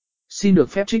Xin được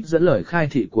phép trích dẫn lời khai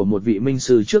thị của một vị minh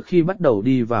sư trước khi bắt đầu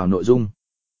đi vào nội dung.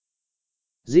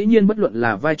 Dĩ nhiên bất luận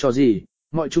là vai trò gì,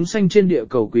 mọi chúng sanh trên địa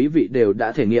cầu quý vị đều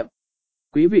đã thể nghiệm.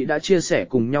 Quý vị đã chia sẻ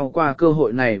cùng nhau qua cơ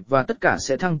hội này và tất cả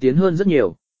sẽ thăng tiến hơn rất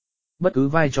nhiều. Bất cứ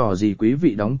vai trò gì quý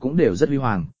vị đóng cũng đều rất huy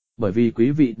hoàng, bởi vì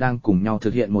quý vị đang cùng nhau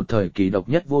thực hiện một thời kỳ độc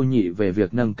nhất vô nhị về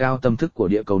việc nâng cao tâm thức của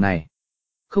địa cầu này.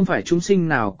 Không phải chúng sinh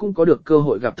nào cũng có được cơ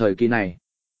hội gặp thời kỳ này.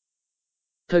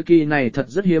 Thời kỳ này thật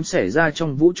rất hiếm xảy ra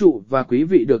trong vũ trụ và quý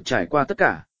vị được trải qua tất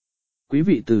cả. Quý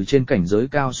vị từ trên cảnh giới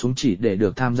cao xuống chỉ để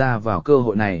được tham gia vào cơ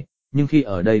hội này, nhưng khi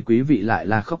ở đây quý vị lại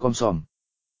là khóc om sòm.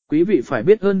 Quý vị phải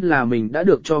biết ơn là mình đã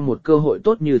được cho một cơ hội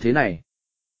tốt như thế này.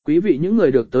 Quý vị những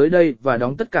người được tới đây và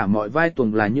đóng tất cả mọi vai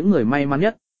tuồng là những người may mắn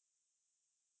nhất.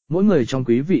 Mỗi người trong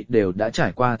quý vị đều đã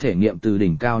trải qua thể nghiệm từ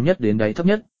đỉnh cao nhất đến đáy thấp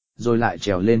nhất, rồi lại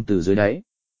trèo lên từ dưới đáy.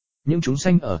 Những chúng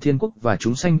sanh ở thiên quốc và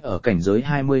chúng sanh ở cảnh giới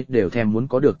 20 đều thèm muốn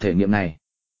có được thể nghiệm này.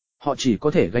 Họ chỉ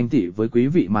có thể ganh tị với quý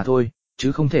vị mà thôi,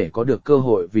 chứ không thể có được cơ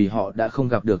hội vì họ đã không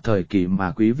gặp được thời kỳ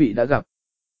mà quý vị đã gặp.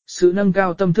 Sự nâng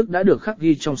cao tâm thức đã được khắc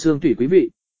ghi trong xương tủy quý vị.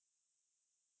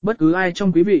 Bất cứ ai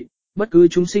trong quý vị, bất cứ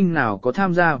chúng sinh nào có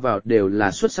tham gia vào đều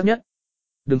là xuất sắc nhất.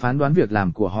 Đừng phán đoán việc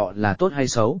làm của họ là tốt hay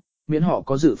xấu, miễn họ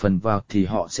có dự phần vào thì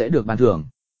họ sẽ được ban thưởng.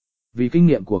 Vì kinh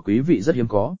nghiệm của quý vị rất hiếm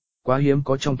có, quá hiếm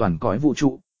có trong toàn cõi vũ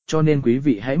trụ, cho nên quý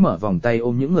vị hãy mở vòng tay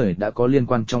ôm những người đã có liên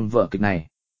quan trong vở kịch này.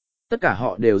 Tất cả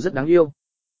họ đều rất đáng yêu.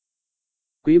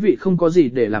 Quý vị không có gì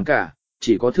để làm cả,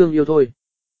 chỉ có thương yêu thôi.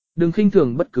 Đừng khinh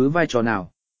thường bất cứ vai trò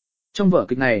nào. Trong vở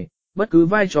kịch này, bất cứ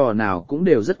vai trò nào cũng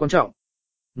đều rất quan trọng.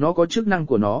 Nó có chức năng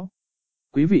của nó.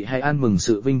 Quý vị hãy ăn mừng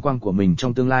sự vinh quang của mình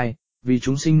trong tương lai, vì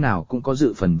chúng sinh nào cũng có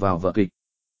dự phần vào vở kịch.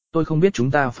 Tôi không biết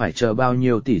chúng ta phải chờ bao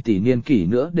nhiêu tỷ niên kỷ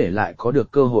nữa để lại có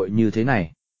được cơ hội như thế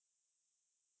này.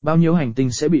 Bao nhiêu hành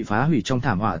tinh sẽ bị phá hủy trong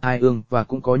thảm họa tai ương và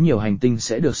cũng có nhiều hành tinh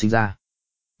sẽ được sinh ra.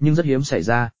 Nhưng rất hiếm xảy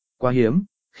ra, quá hiếm,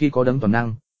 khi có đấng toàn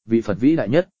năng, vị Phật vĩ đại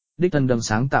nhất, đích thân đấng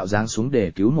sáng tạo giáng xuống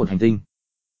để cứu một hành tinh.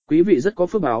 Quý vị rất có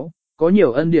phước báo, có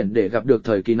nhiều ân điển để gặp được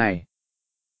thời kỳ này.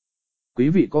 Quý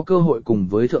vị có cơ hội cùng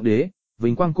với Thượng Đế,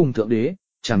 vinh quang cùng Thượng Đế,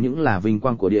 chẳng những là vinh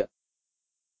quang của địa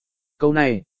cầu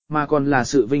này, mà còn là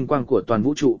sự vinh quang của toàn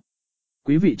vũ trụ.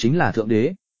 Quý vị chính là Thượng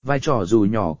Đế, vai trò dù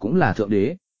nhỏ cũng là Thượng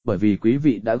Đế, bởi vì quý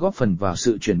vị đã góp phần vào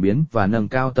sự chuyển biến và nâng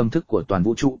cao tâm thức của toàn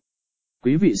vũ trụ.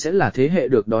 Quý vị sẽ là thế hệ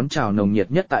được đón chào nồng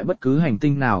nhiệt nhất tại bất cứ hành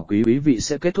tinh nào. Quý vị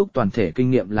sẽ kết thúc toàn thể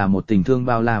kinh nghiệm là một tình thương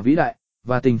bao la vĩ đại,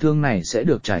 và tình thương này sẽ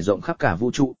được trải rộng khắp cả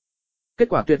vũ trụ. Kết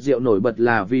quả tuyệt diệu nổi bật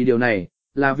là vì điều này,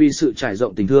 là vì sự trải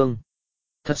rộng tình thương.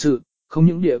 Thật sự, không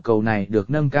những địa cầu này được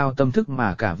nâng cao tâm thức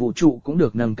mà cả vũ trụ cũng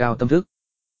được nâng cao tâm thức.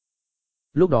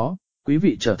 Lúc đó, quý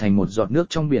vị trở thành một giọt nước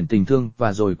trong biển tình thương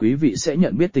và rồi quý vị sẽ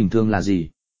nhận biết tình thương là gì.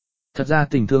 Thật ra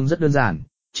tình thương rất đơn giản,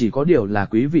 chỉ có điều là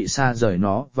quý vị xa rời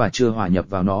nó và chưa hòa nhập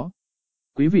vào nó.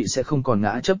 Quý vị sẽ không còn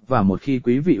ngã chấp và một khi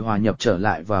quý vị hòa nhập trở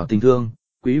lại vào tình thương,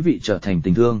 quý vị trở thành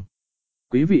tình thương.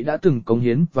 Quý vị đã từng cống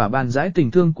hiến và ban rãi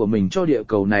tình thương của mình cho địa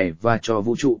cầu này và cho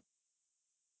vũ trụ.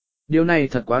 Điều này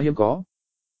thật quá hiếm có.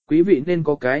 Quý vị nên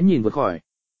có cái nhìn vượt khỏi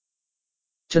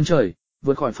chân trời,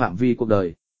 vượt khỏi phạm vi cuộc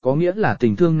đời, có nghĩa là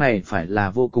tình thương này phải là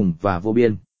vô cùng và vô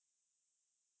biên.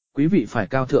 Quý vị phải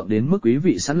cao thượng đến mức quý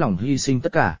vị sẵn lòng hy sinh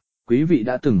tất cả, quý vị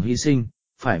đã từng hy sinh,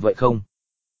 phải vậy không?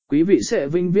 Quý vị sẽ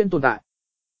vĩnh viễn tồn tại.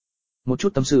 Một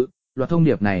chút tâm sự, loạt thông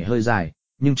điệp này hơi dài,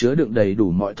 nhưng chứa đựng đầy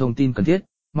đủ mọi thông tin cần thiết,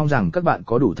 mong rằng các bạn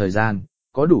có đủ thời gian,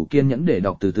 có đủ kiên nhẫn để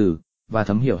đọc từ từ, và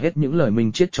thấm hiểu hết những lời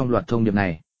minh triết trong loạt thông điệp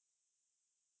này.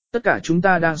 Tất cả chúng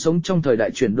ta đang sống trong thời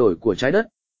đại chuyển đổi của trái đất.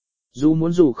 Dù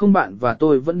muốn dù không bạn và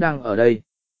tôi vẫn đang ở đây.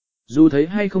 Dù thấy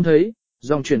hay không thấy,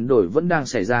 dòng chuyển đổi vẫn đang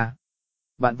xảy ra.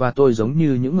 Bạn và tôi giống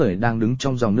như những người đang đứng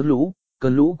trong dòng nước lũ,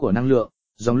 cơn lũ của năng lượng,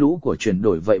 dòng lũ của chuyển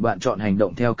đổi. Vậy bạn chọn hành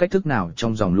động theo cách thức nào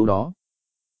trong dòng lũ đó?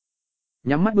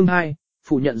 Nhắm mắt bưng hai,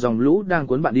 phủ nhận dòng lũ đang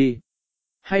cuốn bạn đi.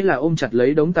 Hay là ôm chặt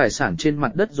lấy đống tài sản trên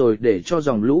mặt đất rồi để cho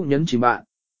dòng lũ nhấn chìm bạn?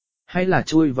 Hay là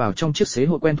chui vào trong chiếc xế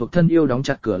hộp quen thuộc thân yêu đóng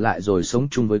chặt cửa lại rồi sống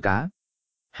chung với cá?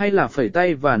 Hay là phẩy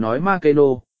tay và nói ma cây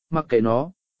nô, mặc kệ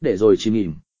nó, để rồi chìm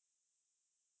nghỉm?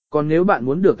 Còn nếu bạn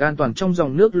muốn được an toàn trong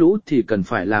dòng nước lũ thì cần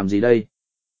phải làm gì đây?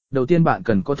 Đầu tiên bạn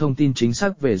cần có thông tin chính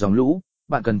xác về dòng lũ,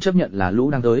 bạn cần chấp nhận là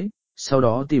lũ đang tới, sau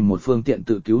đó tìm một phương tiện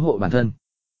tự cứu hộ bản thân.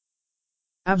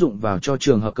 Áp dụng vào cho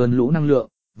trường hợp cơn lũ năng lượng,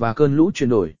 và cơn lũ chuyển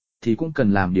đổi, thì cũng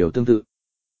cần làm điều tương tự.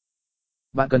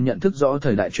 Bạn cần nhận thức rõ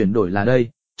thời đại chuyển đổi là đây,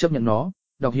 chấp nhận nó,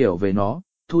 đọc hiểu về nó,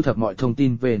 thu thập mọi thông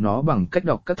tin về nó bằng cách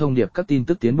đọc các thông điệp các tin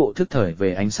tức tiến bộ thức thời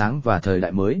về ánh sáng và thời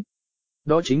đại mới.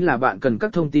 Đó chính là bạn cần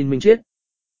các thông tin minh triết.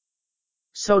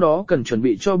 Sau đó cần chuẩn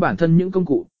bị cho bản thân những công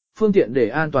cụ, phương tiện để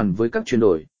an toàn với các chuyển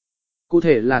đổi. Cụ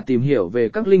thể là tìm hiểu về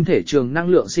các linh thể trường năng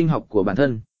lượng sinh học của bản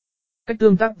thân. Cách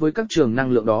tương tác với các trường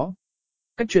năng lượng đó.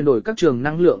 Cách chuyển đổi các trường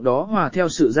năng lượng đó hòa theo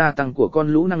sự gia tăng của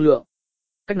con lũ năng lượng.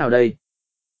 Cách nào đây?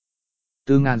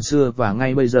 Từ ngàn xưa và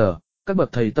ngay bây giờ, các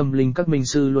bậc thầy tâm linh các minh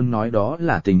sư luôn nói đó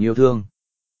là tình yêu thương.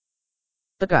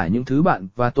 Tất cả những thứ bạn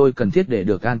và tôi cần thiết để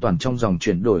được an toàn trong dòng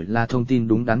chuyển đổi là thông tin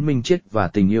đúng đắn, minh triết và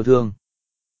tình yêu thương.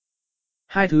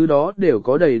 Hai thứ đó đều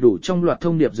có đầy đủ trong loạt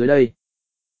thông điệp dưới đây.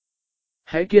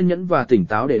 Hãy kiên nhẫn và tỉnh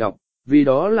táo để đọc, vì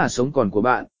đó là sống còn của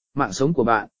bạn, mạng sống của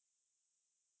bạn.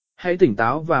 Hãy tỉnh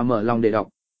táo và mở lòng để đọc.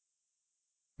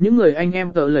 Những người anh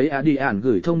em Pleiadian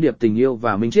gửi thông điệp tình yêu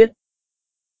và minh triết.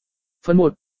 Phần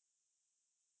 1.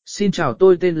 Xin chào,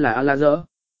 tôi tên là Alazar.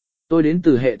 Tôi đến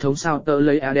từ hệ thống sao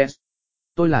Pleiadian.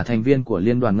 Tôi là thành viên của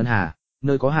Liên đoàn Ngân Hà,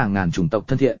 nơi có hàng ngàn chủng tộc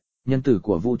thân thiện, nhân tử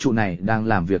của vũ trụ này đang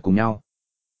làm việc cùng nhau.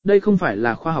 Đây không phải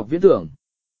là khoa học viễn tưởng.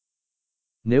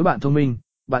 Nếu bạn thông minh,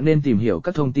 bạn nên tìm hiểu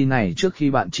các thông tin này trước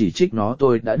khi bạn chỉ trích nó.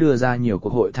 Tôi đã đưa ra nhiều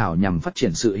cuộc hội thảo nhằm phát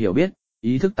triển sự hiểu biết,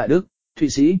 ý thức tại Đức, Thụy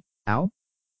Sĩ, Áo.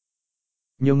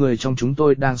 Nhiều người trong chúng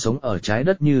tôi đang sống ở trái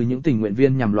đất như những tình nguyện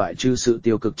viên nhằm loại trừ sự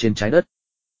tiêu cực trên trái đất.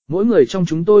 Mỗi người trong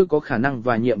chúng tôi có khả năng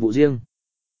và nhiệm vụ riêng.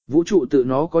 Vũ trụ tự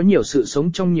nó có nhiều sự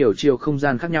sống trong nhiều chiều không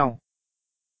gian khác nhau.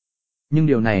 Nhưng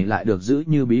điều này lại được giữ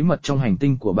như bí mật trong hành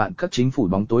tinh của bạn. Các chính phủ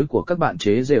bóng tối của các bạn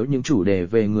chế giễu những chủ đề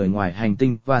về người ngoài hành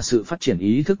tinh và sự phát triển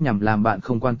ý thức nhằm làm bạn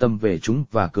không quan tâm về chúng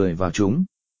và cười vào chúng.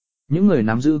 Những người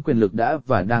nắm giữ quyền lực đã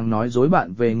và đang nói dối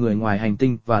bạn về người ngoài hành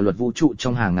tinh và luật vũ trụ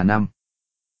trong hàng ngàn năm.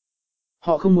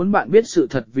 Họ không muốn bạn biết sự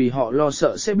thật vì họ lo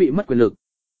sợ sẽ bị mất quyền lực.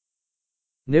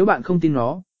 Nếu bạn không tin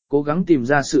nó, cố gắng tìm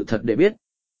ra sự thật để biết.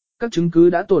 Các chứng cứ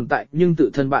đã tồn tại nhưng tự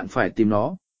thân bạn phải tìm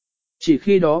nó. Chỉ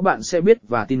khi đó bạn sẽ biết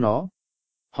và tin nó.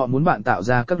 Họ muốn bạn tạo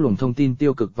ra các luồng thông tin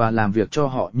tiêu cực và làm việc cho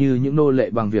họ như những nô lệ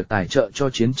bằng việc tài trợ cho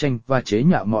chiến tranh và chế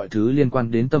nhạo mọi thứ liên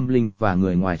quan đến tâm linh và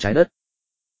người ngoài trái đất.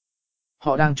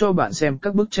 Họ đang cho bạn xem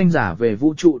các bức tranh giả về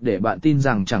vũ trụ để bạn tin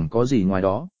rằng chẳng có gì ngoài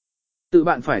đó. Tự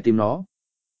bạn phải tìm nó.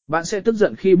 Bạn sẽ tức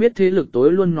giận khi biết thế lực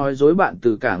tối luôn nói dối bạn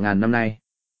từ cả ngàn năm nay.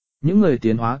 Những người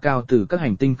tiến hóa cao từ các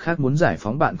hành tinh khác muốn giải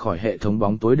phóng bạn khỏi hệ thống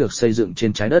bóng tối được xây dựng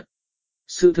trên trái đất.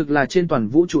 Sự thực là trên toàn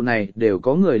vũ trụ này đều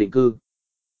có người định cư.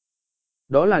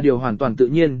 Đó là điều hoàn toàn tự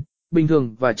nhiên, bình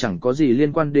thường và chẳng có gì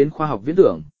liên quan đến khoa học viễn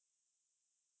tưởng.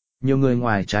 Nhiều người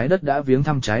ngoài trái đất đã viếng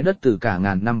thăm trái đất từ cả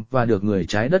ngàn năm và được người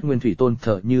trái đất nguyên thủy tôn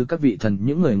thờ như các vị thần.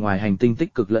 Những người ngoài hành tinh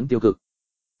tích cực lẫn tiêu cực.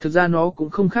 Thực ra nó cũng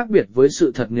không khác biệt với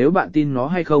sự thật nếu bạn tin nó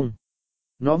hay không.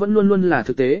 Nó vẫn luôn luôn là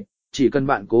thực tế, chỉ cần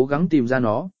bạn cố gắng tìm ra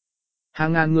nó.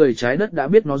 Hàng ngàn người trái đất đã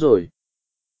biết nó rồi.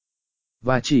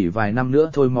 Và chỉ vài năm nữa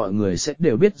thôi mọi người sẽ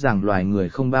đều biết rằng loài người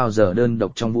không bao giờ đơn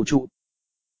độc trong vũ trụ.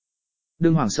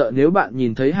 Đừng hoảng sợ nếu bạn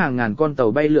nhìn thấy hàng ngàn con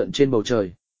tàu bay lượn trên bầu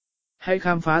trời. Hãy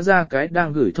khám phá ra cái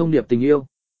đang gửi thông điệp tình yêu.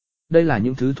 Đây là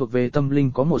những thứ thuộc về tâm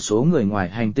linh. Có một số người ngoài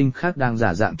hành tinh khác đang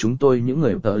giả dạng chúng tôi, những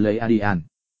người Pleiadian.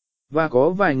 Và có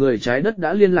vài người trái đất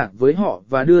đã liên lạc với họ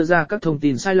và đưa ra các thông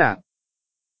tin sai lạc.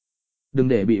 Đừng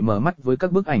để bị mờ mắt với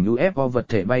các bức ảnh UFO vật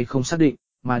thể bay không xác định,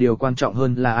 mà điều quan trọng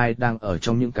hơn là ai đang ở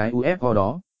trong những cái UFO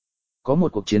đó. Có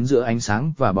một cuộc chiến giữa ánh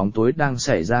sáng và bóng tối đang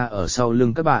xảy ra ở sau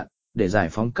lưng các bạn, để giải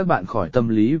phóng các bạn khỏi tâm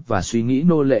lý và suy nghĩ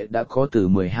nô lệ đã có từ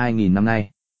 12.000 năm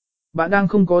nay. Bạn đang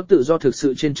không có tự do thực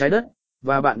sự trên trái đất,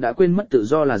 và bạn đã quên mất tự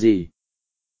do là gì.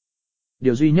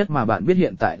 Điều duy nhất mà bạn biết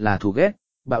hiện tại là thù ghét,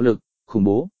 bạo lực, khủng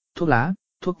bố, thuốc lá,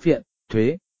 thuốc phiện,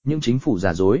 thuế, những chính phủ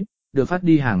giả dối, được phát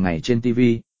đi hàng ngày trên TV,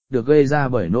 được gây ra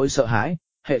bởi nỗi sợ hãi,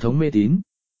 hệ thống mê tín.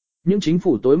 Những chính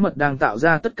phủ tối mật đang tạo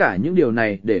ra tất cả những điều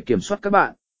này để kiểm soát các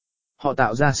bạn. Họ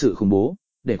tạo ra sự khủng bố,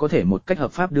 để có thể một cách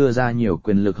hợp pháp đưa ra nhiều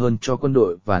quyền lực hơn cho quân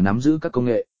đội và nắm giữ các công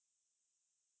nghệ.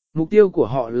 Mục tiêu của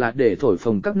họ là để thổi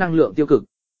phồng các năng lượng tiêu cực.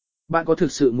 Bạn có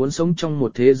thực sự muốn sống trong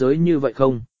một thế giới như vậy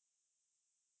không?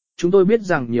 Chúng tôi biết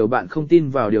rằng nhiều bạn không tin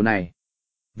vào điều này.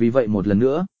 Vì vậy một lần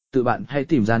nữa, tự bạn hãy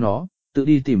tìm ra nó, tự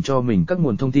đi tìm cho mình các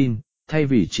nguồn thông tin, thay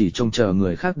vì chỉ trông chờ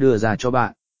người khác đưa ra cho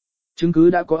bạn. Chứng cứ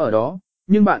đã có ở đó,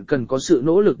 nhưng bạn cần có sự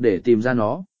nỗ lực để tìm ra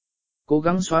nó. Cố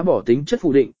gắng xóa bỏ tính chất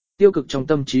phủ định, tiêu cực trong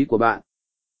tâm trí của bạn.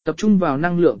 Tập trung vào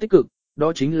năng lượng tích cực,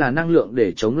 đó chính là năng lượng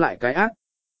để chống lại cái ác.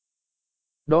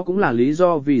 Đó cũng là lý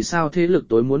do vì sao thế lực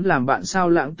tối muốn làm bạn sao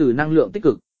lãng từ năng lượng tích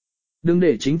cực. Đừng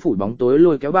để chính phủ bóng tối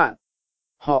lôi kéo bạn.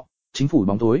 Họ, chính phủ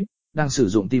bóng tối, đang sử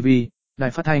dụng TV,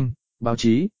 đài phát thanh, báo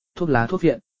chí, thuốc lá thuốc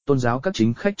viện, tôn giáo, các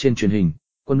chính khách trên truyền hình,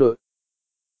 quân đội,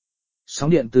 sóng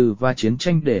điện từ và chiến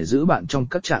tranh để giữ bạn trong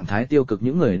các trạng thái tiêu cực.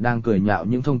 Những người đang cười nhạo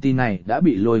những thông tin này đã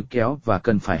bị lôi kéo và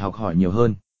cần phải học hỏi nhiều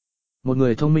hơn. Một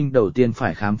người thông minh đầu tiên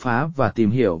phải khám phá và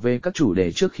tìm hiểu về các chủ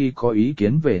đề trước khi có ý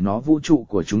kiến về nó. Vũ trụ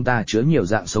của chúng ta chứa nhiều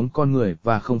dạng sống con người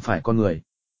và không phải con người.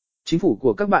 Chính phủ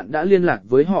của các bạn đã liên lạc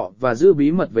với họ và giữ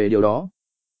bí mật về điều đó.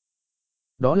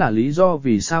 Đó là lý do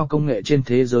vì sao công nghệ trên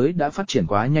thế giới đã phát triển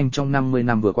quá nhanh trong 50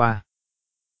 năm vừa qua.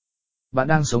 Bạn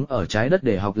đang sống ở trái đất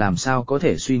để học làm sao có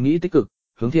thể suy nghĩ tích cực,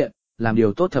 hướng thiện, làm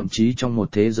điều tốt thậm chí trong một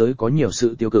thế giới có nhiều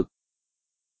sự tiêu cực.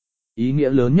 Ý nghĩa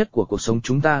lớn nhất của cuộc sống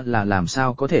chúng ta là làm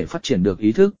sao có thể phát triển được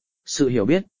ý thức, sự hiểu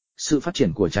biết, sự phát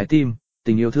triển của trái tim,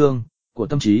 tình yêu thương, của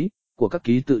tâm trí, của các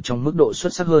ký tự trong mức độ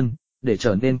xuất sắc hơn, để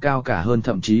trở nên cao cả hơn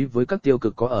thậm chí với các tiêu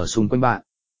cực có ở xung quanh bạn.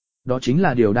 Đó chính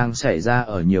là điều đang xảy ra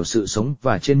ở nhiều sự sống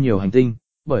và trên nhiều hành tinh,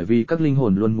 bởi vì các linh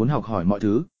hồn luôn muốn học hỏi mọi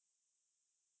thứ.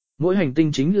 Mỗi hành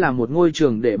tinh chính là một ngôi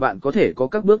trường để bạn có thể có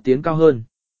các bước tiến cao hơn.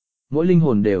 Mỗi linh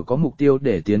hồn đều có mục tiêu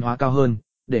để tiến hóa cao hơn,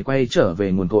 để quay trở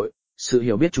về nguồn cội, sự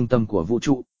hiểu biết trung tâm của vũ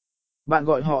trụ. Bạn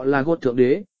gọi họ là God Thượng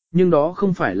Đế, nhưng đó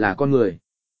không phải là con người.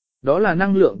 Đó là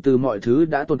năng lượng từ mọi thứ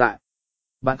đã tồn tại.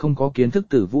 Bạn không có kiến thức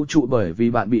từ vũ trụ bởi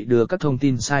vì bạn bị đưa các thông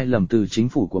tin sai lầm từ chính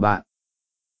phủ của bạn.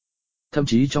 Thậm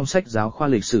chí trong sách giáo khoa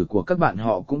lịch sử của các bạn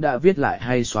họ cũng đã viết lại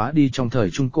hay xóa đi trong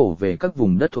thời Trung Cổ về các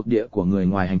vùng đất thuộc địa của người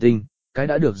ngoài hành tinh, cái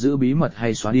đã được giữ bí mật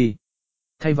hay xóa đi.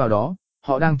 Thay vào đó,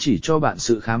 họ đang chỉ cho bạn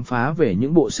sự khám phá về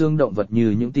những bộ xương động vật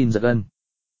như những tin giật gân.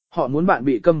 Họ muốn bạn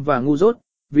bị câm và ngu dốt,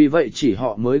 vì vậy chỉ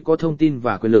họ mới có thông tin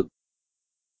và quyền lực.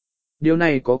 Điều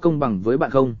này có công bằng với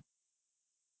bạn không?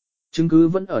 Chứng cứ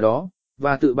vẫn ở đó,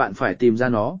 và tự bạn phải tìm ra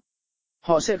nó.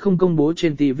 Họ sẽ không công bố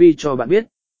trên TV cho bạn biết.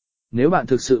 Nếu bạn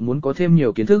thực sự muốn có thêm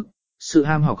nhiều kiến thức, sự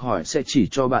ham học hỏi sẽ chỉ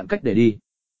cho bạn cách để đi.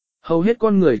 Hầu hết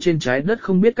con người trên trái đất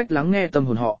không biết cách lắng nghe tâm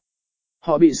hồn họ.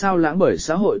 Họ bị sao lãng bởi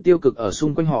xã hội tiêu cực ở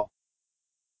xung quanh họ.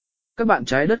 Các bạn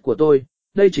trái đất của tôi,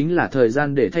 đây chính là thời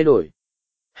gian để thay đổi.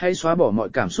 Hãy xóa bỏ mọi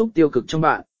cảm xúc tiêu cực trong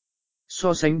bạn.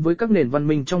 So sánh với các nền văn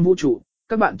minh trong vũ trụ,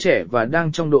 các bạn trẻ và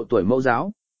đang trong độ tuổi mẫu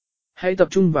giáo. Hãy tập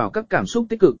trung vào các cảm xúc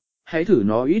tích cực, hãy thử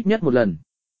nó ít nhất một lần.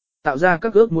 Tạo ra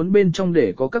các ước muốn bên trong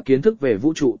để có các kiến thức về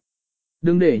vũ trụ.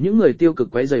 Đừng để những người tiêu cực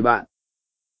quấy rầy bạn.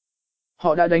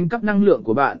 Họ đã đánh cắp năng lượng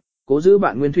của bạn, cố giữ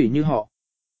bạn nguyên thủy như họ.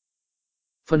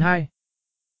 Phần 2.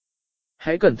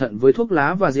 Hãy cẩn thận với thuốc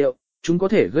lá và rượu, chúng có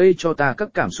thể gây cho ta các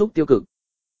cảm xúc tiêu cực.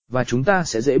 Và chúng ta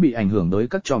sẽ dễ bị ảnh hưởng tới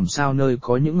các chòm sao nơi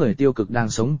có những người tiêu cực đang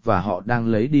sống và họ đang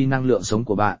lấy đi năng lượng sống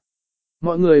của bạn.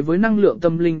 Mọi người với năng lượng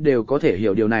tâm linh đều có thể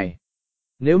hiểu điều này.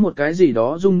 Nếu một cái gì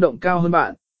đó rung động cao hơn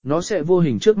bạn, nó sẽ vô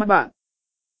hình trước mắt bạn.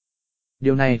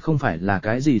 Điều này không phải là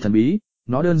cái gì thần bí,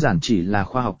 nó đơn giản chỉ là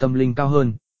khoa học tâm linh cao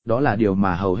hơn, đó là điều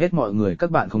mà hầu hết mọi người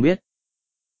các bạn không biết.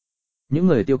 Những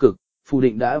người tiêu cực, phủ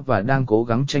định đã và đang cố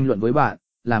gắng tranh luận với bạn,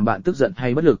 làm bạn tức giận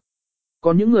hay bất lực.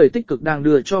 Còn những người tích cực đang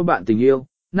đưa cho bạn tình yêu,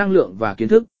 năng lượng và kiến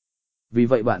thức. Vì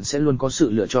vậy bạn sẽ luôn có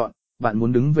sự lựa chọn, bạn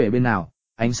muốn đứng về bên nào,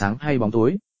 ánh sáng hay bóng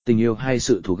tối, tình yêu hay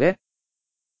sự thù ghét.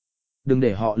 Đừng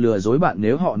để họ lừa dối bạn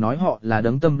nếu họ nói họ là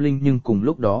đấng tâm linh nhưng cùng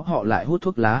lúc đó họ lại hút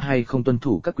thuốc lá hay không tuân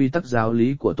thủ các quy tắc giáo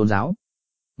lý của tôn giáo.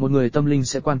 Một người tâm linh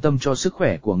sẽ quan tâm cho sức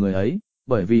khỏe của người ấy,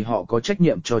 bởi vì họ có trách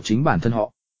nhiệm cho chính bản thân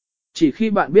họ. Chỉ khi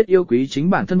bạn biết yêu quý chính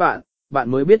bản thân bạn,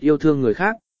 bạn mới biết yêu thương người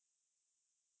khác.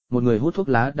 Một người hút thuốc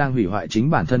lá đang hủy hoại chính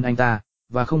bản thân anh ta,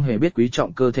 và không hề biết quý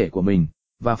trọng cơ thể của mình,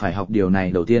 và phải học điều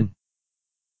này đầu tiên.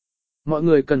 Mọi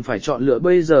người cần phải chọn lựa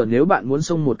bây giờ nếu bạn muốn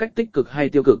sống một cách tích cực hay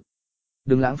tiêu cực.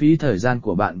 Đừng lãng phí thời gian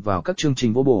của bạn vào các chương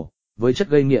trình vô bổ, với chất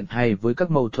gây nghiện hay với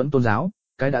các mâu thuẫn tôn giáo,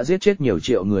 cái đã giết chết nhiều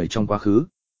triệu người trong quá khứ.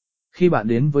 Khi bạn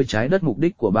đến với trái đất mục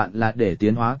đích của bạn là để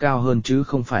tiến hóa cao hơn chứ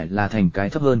không phải là thành cái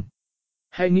thấp hơn.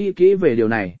 Hãy nghĩ kỹ về điều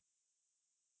này.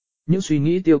 Những suy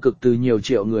nghĩ tiêu cực từ nhiều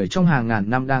triệu người trong hàng ngàn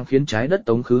năm đang khiến trái đất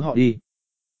tống khứ họ đi.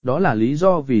 Đó là lý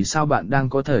do vì sao bạn đang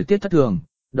có thời tiết thất thường,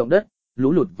 động đất,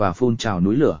 lũ lụt và phun trào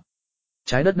núi lửa.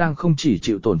 Trái đất đang không chỉ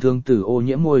chịu tổn thương từ ô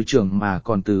nhiễm môi trường mà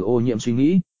còn từ ô nhiễm suy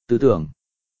nghĩ, tư tưởng.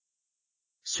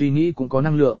 Suy nghĩ cũng có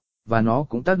năng lượng, và nó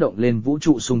cũng tác động lên vũ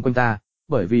trụ xung quanh ta,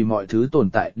 bởi vì mọi thứ tồn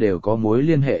tại đều có mối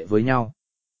liên hệ với nhau.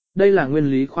 Đây là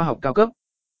nguyên lý khoa học cao cấp.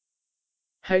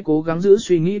 Hãy cố gắng giữ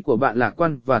suy nghĩ của bạn lạc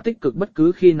quan và tích cực bất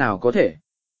cứ khi nào có thể.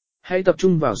 Hãy tập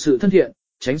trung vào sự thân thiện,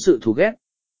 tránh sự thù ghét.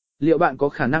 Liệu bạn có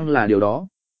khả năng là điều đó?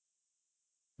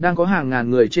 Đang có hàng ngàn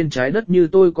người trên trái đất như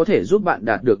tôi có thể giúp bạn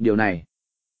đạt được điều này.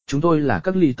 Chúng tôi là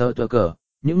các Pleiadian,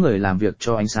 những người làm việc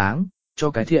cho ánh sáng,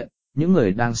 cho cái thiện, những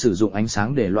người đang sử dụng ánh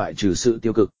sáng để loại trừ sự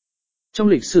tiêu cực. Trong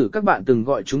lịch sử các bạn từng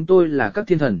gọi chúng tôi là các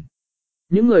thiên thần.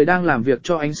 Những người đang làm việc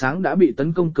cho ánh sáng đã bị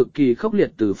tấn công cực kỳ khốc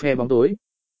liệt từ phe bóng tối.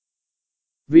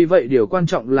 Vì vậy điều quan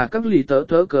trọng là các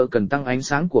Pleiadian cần tăng ánh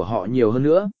sáng của họ nhiều hơn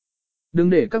nữa. Đừng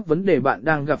để các vấn đề bạn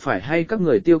đang gặp phải hay các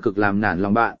người tiêu cực làm nản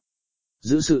lòng bạn.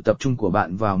 Giữ sự tập trung của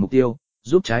bạn vào mục tiêu,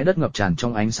 giúp trái đất ngập tràn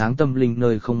trong ánh sáng tâm linh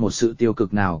nơi không một sự tiêu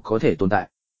cực nào có thể tồn tại.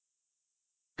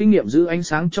 Kinh nghiệm giữ ánh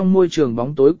sáng trong môi trường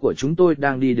bóng tối của chúng tôi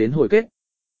đang đi đến hồi kết.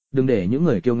 Đừng để những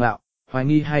người kiêu ngạo, hoài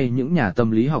nghi hay những nhà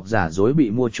tâm lý học giả dối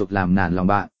bị mua chuộc làm nản lòng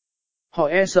bạn. Họ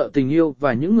e sợ tình yêu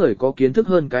và những người có kiến thức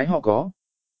hơn cái họ có.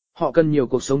 Họ cần nhiều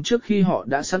cuộc sống trước khi họ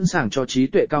đã sẵn sàng cho trí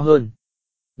tuệ cao hơn.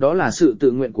 Đó là sự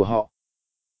tự nguyện của họ.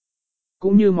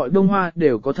 Cũng như mọi bông hoa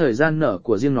đều có thời gian nở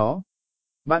của riêng nó.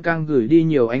 Bạn càng gửi đi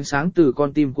nhiều ánh sáng từ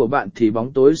con tim của bạn thì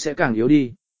bóng tối sẽ càng yếu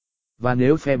đi. Và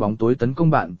nếu phe bóng tối tấn công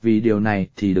bạn vì điều này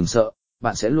thì đừng sợ,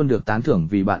 bạn sẽ luôn được tán thưởng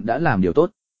vì bạn đã làm điều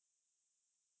tốt.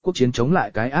 Cuộc chiến chống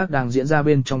lại cái ác đang diễn ra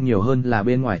bên trong nhiều hơn là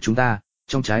bên ngoài chúng ta,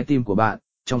 trong trái tim của bạn,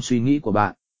 trong suy nghĩ của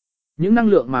bạn. Những năng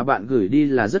lượng mà bạn gửi đi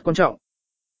là rất quan trọng.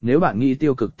 Nếu bạn nghĩ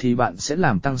tiêu cực thì bạn sẽ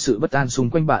làm tăng sự bất an xung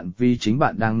quanh bạn vì chính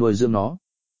bạn đang nuôi dưỡng nó.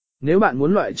 Nếu bạn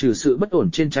muốn loại trừ sự bất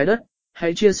ổn trên trái đất,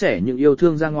 hãy chia sẻ những yêu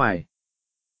thương ra ngoài.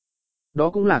 Đó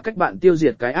cũng là cách bạn tiêu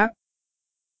diệt cái ác.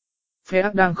 Phe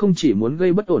ác đang không chỉ muốn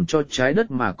gây bất ổn cho trái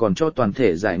đất mà còn cho toàn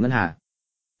thể giải ngân hà.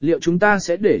 Liệu chúng ta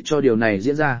sẽ để cho điều này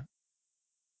diễn ra?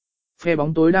 Phe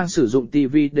bóng tối đang sử dụng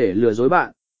TV để lừa dối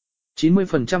bạn.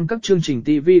 90% các chương trình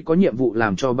TV có nhiệm vụ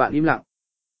làm cho bạn im lặng.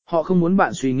 Họ không muốn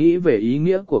bạn suy nghĩ về ý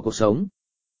nghĩa của cuộc sống.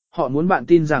 Họ muốn bạn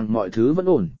tin rằng mọi thứ vẫn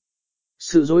ổn.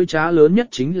 Sự dối trá lớn nhất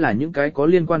chính là những cái có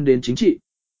liên quan đến chính trị.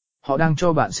 Họ đang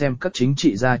cho bạn xem các chính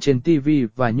trị gia trên TV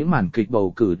và những màn kịch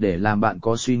bầu cử để làm bạn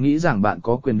có suy nghĩ rằng bạn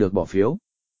có quyền được bỏ phiếu.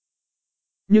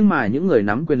 Nhưng mà những người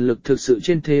nắm quyền lực thực sự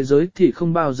trên thế giới thì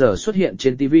không bao giờ xuất hiện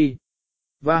trên TV.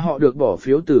 Và họ được bỏ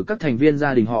phiếu từ các thành viên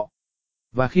gia đình họ.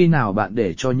 Và khi nào bạn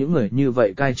để cho những người như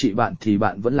vậy cai trị bạn thì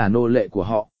bạn vẫn là nô lệ của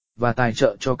họ, và tài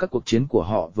trợ cho các cuộc chiến của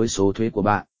họ với số thuế của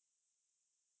bạn.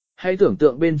 Hãy tưởng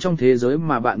tượng bên trong thế giới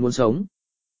mà bạn muốn sống.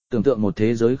 Tưởng tượng một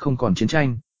thế giới không còn chiến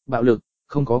tranh, bạo lực,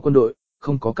 không có quân đội,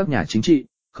 không có các nhà chính trị,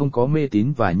 không có mê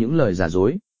tín và những lời giả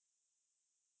dối.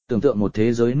 Tưởng tượng một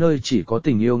thế giới nơi chỉ có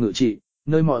tình yêu ngự trị,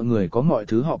 nơi mọi người có mọi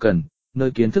thứ họ cần,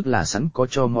 nơi kiến thức là sẵn có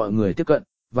cho mọi người tiếp cận,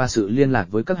 và sự liên lạc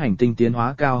với các hành tinh tiến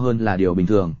hóa cao hơn là điều bình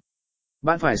thường.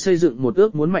 Bạn phải xây dựng một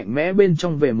ước muốn mạnh mẽ bên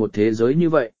trong về một thế giới như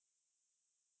vậy.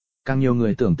 Càng nhiều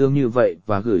người tưởng tượng như vậy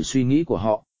và gửi suy nghĩ của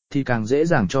họ, thì càng dễ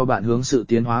dàng cho bạn hướng sự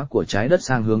tiến hóa của trái đất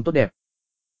sang hướng tốt đẹp.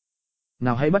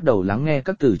 Nào hãy bắt đầu lắng nghe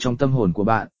các từ trong tâm hồn của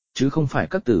bạn, chứ không phải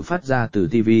các từ phát ra từ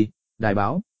TV, đài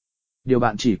báo. Điều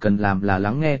bạn chỉ cần làm là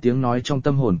lắng nghe tiếng nói trong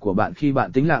tâm hồn của bạn khi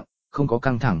bạn tĩnh lặng, không có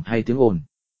căng thẳng hay tiếng ồn.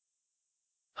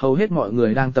 Hầu hết mọi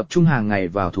người đang tập trung hàng ngày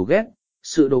vào thù ghét,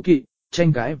 sự đố kỵ,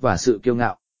 tranh cãi và sự kiêu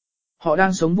ngạo. Họ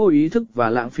đang sống vô ý thức và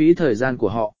lãng phí thời gian của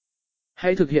họ.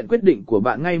 Hãy thực hiện quyết định của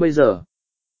bạn ngay bây giờ.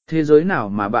 Thế giới nào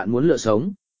mà bạn muốn lựa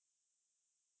sống?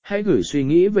 Hãy gửi suy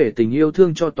nghĩ về tình yêu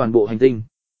thương cho toàn bộ hành tinh.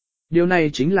 Điều này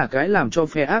chính là cái làm cho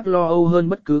phe ác lo âu hơn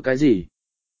bất cứ cái gì.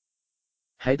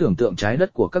 Hãy tưởng tượng trái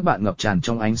đất của các bạn ngập tràn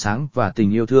trong ánh sáng và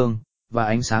tình yêu thương, và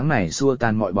ánh sáng này xua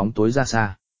tan mọi bóng tối ra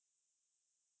xa.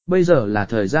 Bây giờ là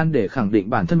thời gian để khẳng định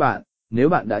bản thân bạn, nếu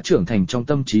bạn đã trưởng thành trong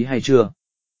tâm trí hay chưa.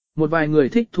 Một vài người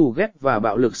thích thù ghét và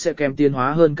bạo lực sẽ kém tiến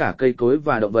hóa hơn cả cây cối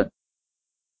và động vật.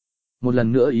 Một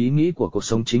lần nữa ý nghĩ của cuộc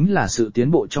sống chính là sự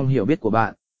tiến bộ trong hiểu biết của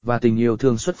bạn, và tình yêu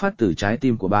thương xuất phát từ trái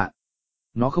tim của bạn.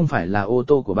 Nó không phải là ô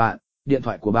tô của bạn, điện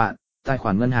thoại của bạn, tài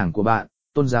khoản ngân hàng của bạn,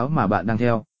 tôn giáo mà bạn đang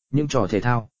theo, những trò thể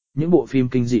thao, những bộ phim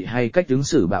kinh dị hay cách ứng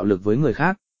xử bạo lực với người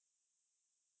khác.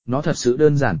 Nó thật sự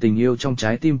đơn giản, tình yêu trong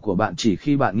trái tim của bạn, chỉ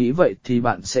khi bạn nghĩ vậy thì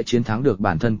bạn sẽ chiến thắng được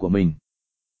bản thân của mình.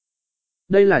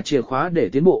 Đây là chìa khóa để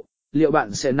tiến bộ, liệu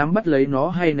bạn sẽ nắm bắt lấy nó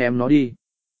hay ném nó đi?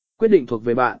 Quyết định thuộc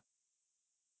về bạn.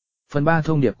 Phần 3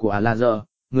 thông điệp của Alazer,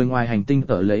 người ngoài hành tinh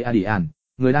ở Pleiadian,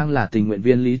 người đang là tình nguyện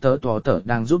viên lý tớ tó tở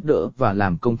đang giúp đỡ và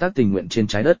làm công tác tình nguyện trên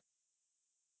trái đất.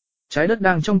 Trái đất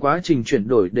đang trong quá trình chuyển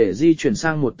đổi để di chuyển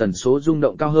sang một tần số rung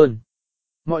động cao hơn.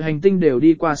 Mọi hành tinh đều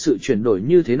đi qua sự chuyển đổi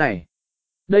như thế này.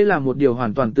 Đây là một điều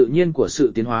hoàn toàn tự nhiên của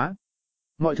sự tiến hóa.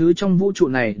 Mọi thứ trong vũ trụ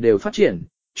này đều phát triển,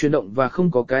 chuyển động và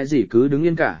không có cái gì cứ đứng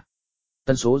yên cả.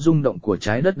 Tần số rung động của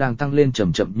trái đất đang tăng lên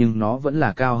chậm chậm nhưng nó vẫn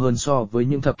là cao hơn so với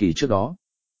những thập kỷ trước đó.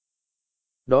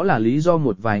 Đó là lý do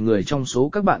một vài người trong số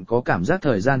các bạn có cảm giác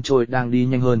thời gian trôi đang đi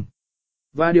nhanh hơn.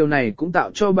 Và điều này cũng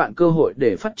tạo cho bạn cơ hội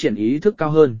để phát triển ý thức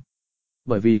cao hơn.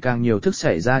 Bởi vì càng nhiều thức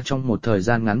xảy ra trong một thời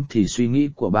gian ngắn thì suy nghĩ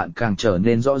của bạn càng trở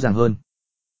nên rõ ràng hơn.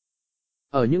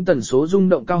 Ở những tần số rung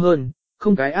động cao hơn,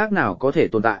 không cái ác nào có thể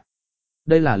tồn tại.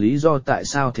 Đây là lý do tại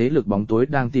sao thế lực bóng tối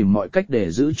đang tìm mọi cách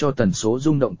để giữ cho tần số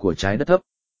rung động của trái đất thấp.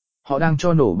 Họ đang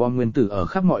cho nổ bom nguyên tử ở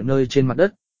khắp mọi nơi trên mặt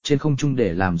đất, trên không trung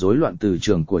để làm rối loạn từ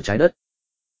trường của trái đất.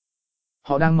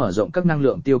 Họ đang mở rộng các năng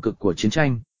lượng tiêu cực của chiến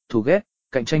tranh, thù ghét,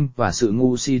 cạnh tranh và sự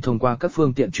ngu si thông qua các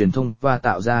phương tiện truyền thông và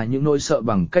tạo ra những nỗi sợ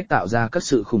bằng cách tạo ra các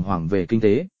sự khủng hoảng về kinh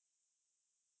tế.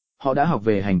 Họ đã học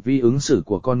về hành vi ứng xử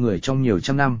của con người trong nhiều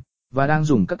trăm năm, và đang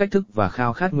dùng các cách thức và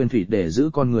khao khát nguyên thủy để giữ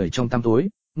con người trong tăm tối,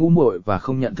 ngu muội và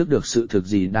không nhận thức được sự thực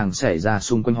gì đang xảy ra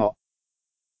xung quanh họ.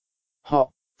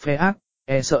 Họ, phe ác,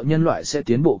 sợ nhân loại sẽ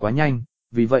tiến bộ quá nhanh,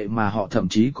 vì vậy mà họ thậm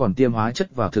chí còn tiêm hóa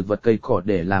chất vào thực vật cây cỏ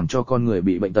để làm cho con người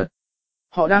bị bệnh tật.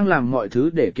 Họ đang làm mọi thứ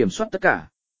để kiểm soát tất cả.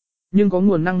 Nhưng có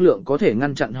nguồn năng lượng có thể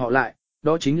ngăn chặn họ lại,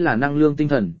 đó chính là năng lượng tinh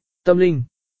thần, tâm linh.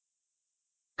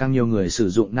 càng nhiều người sử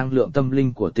dụng năng lượng tâm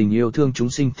linh của tình yêu thương chúng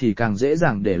sinh thì càng dễ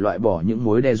dàng để loại bỏ những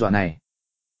mối đe dọa này.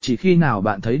 Chỉ khi nào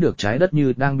bạn thấy được trái đất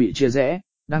như đang bị chia rẽ,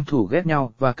 đang thù ghét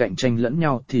nhau và cạnh tranh lẫn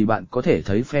nhau thì bạn có thể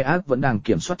thấy phe ác vẫn đang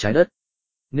kiểm soát trái đất.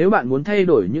 Nếu bạn muốn thay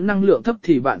đổi những năng lượng thấp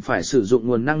thì bạn phải sử dụng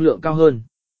nguồn năng lượng cao hơn.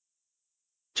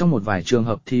 Trong một vài trường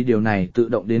hợp thì điều này tự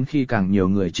động đến khi càng nhiều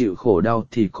người chịu khổ đau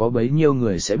thì có bấy nhiêu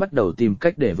người sẽ bắt đầu tìm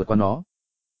cách để vượt qua nó.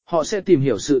 Họ sẽ tìm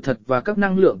hiểu sự thật và các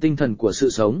năng lượng tinh thần của sự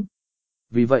sống.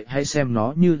 Vì vậy hãy xem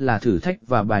nó như là thử thách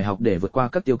và bài học để vượt qua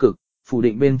các tiêu cực, phủ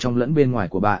định bên trong lẫn bên ngoài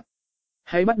của bạn.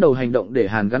 Hãy bắt đầu hành động để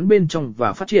hàn gắn bên trong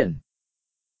và phát triển.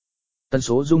 Tần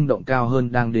số rung động cao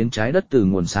hơn đang đến trái đất từ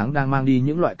nguồn sáng đang mang đi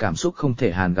những loại cảm xúc không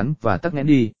thể hàn gắn và tắc nghẽn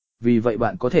đi, vì vậy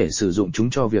bạn có thể sử dụng chúng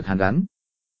cho việc hàn gắn.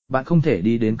 Bạn không thể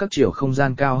đi đến các chiều không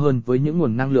gian cao hơn với những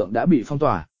nguồn năng lượng đã bị phong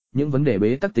tỏa, những vấn đề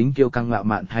bế tắc tính kiêu căng ngạo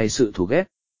mạn hay sự thù ghét.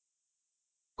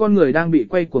 Con người đang bị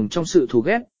quay cuồng trong sự thù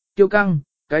ghét, kiêu căng,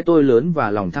 cái tôi lớn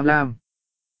và lòng tham lam.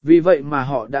 Vì vậy mà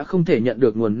họ đã không thể nhận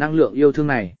được nguồn năng lượng yêu thương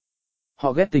này.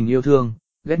 Họ ghét tình yêu thương,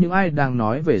 ghét những ai đang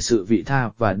nói về sự vị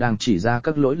tha và đang chỉ ra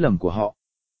các lỗi lầm của họ.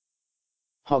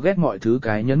 Họ ghét mọi thứ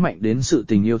cái nhấn mạnh đến sự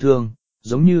tình yêu thương,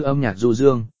 giống như âm nhạc du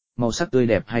dương, màu sắc tươi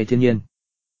đẹp hay thiên nhiên.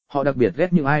 Họ đặc biệt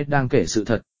ghét những ai đang kể sự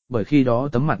thật, bởi khi đó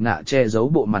tấm mặt nạ che giấu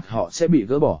bộ mặt họ sẽ bị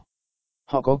gỡ bỏ.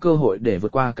 Họ có cơ hội để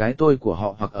vượt qua cái tôi của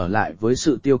họ hoặc ở lại với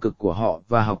sự tiêu cực của họ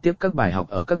và học tiếp các bài học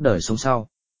ở các đời sống sau.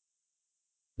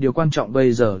 Điều quan trọng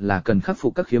bây giờ là cần khắc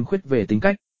phục các khiếm khuyết về tính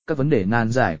cách, các vấn đề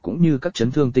nan giải cũng như các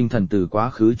chấn thương tinh thần từ quá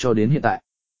khứ cho đến hiện tại.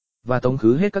 Và tống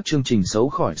khứ hết các chương trình xấu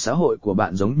khỏi xã hội của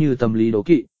bạn giống như tâm lý đố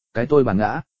kỵ, cái tôi bản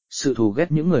ngã, sự thù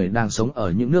ghét những người đang sống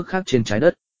ở những nước khác trên trái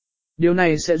đất. Điều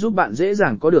này sẽ giúp bạn dễ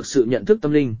dàng có được sự nhận thức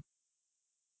tâm linh.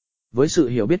 Với sự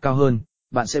hiểu biết cao hơn,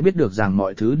 bạn sẽ biết được rằng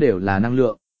mọi thứ đều là năng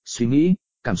lượng, suy nghĩ,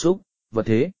 cảm xúc, vật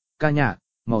thế, ca nhạc,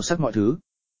 màu sắc mọi thứ.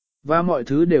 Và mọi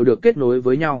thứ đều được kết nối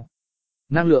với nhau.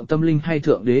 Năng lượng tâm linh hay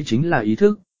thượng đế chính là ý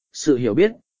thức, sự hiểu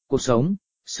biết, cuộc sống,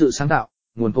 sự sáng tạo,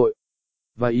 nguồn cội.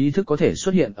 Và ý thức có thể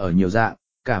xuất hiện ở nhiều dạng,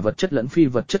 cả vật chất lẫn phi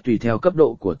vật chất tùy theo cấp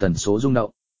độ của tần số rung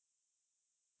động.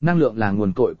 Năng lượng là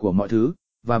nguồn cội của mọi thứ,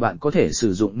 và bạn có thể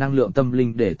sử dụng năng lượng tâm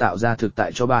linh để tạo ra thực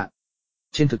tại cho bạn.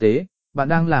 Trên thực tế, bạn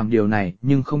đang làm điều này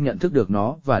nhưng không nhận thức được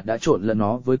nó và đã trộn lẫn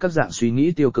nó với các dạng suy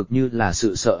nghĩ tiêu cực như là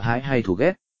sự sợ hãi hay thù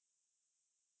ghét.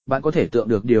 Bạn có thể tưởng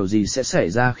được điều gì sẽ xảy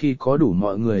ra khi có đủ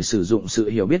mọi người sử dụng sự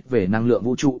hiểu biết về năng lượng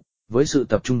vũ trụ, với sự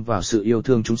tập trung vào sự yêu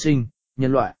thương chúng sinh,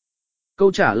 nhân loại.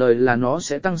 Câu trả lời là nó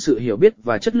sẽ tăng sự hiểu biết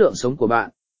và chất lượng sống của bạn.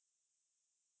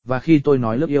 Và khi tôi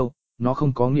nói lớp yêu, nó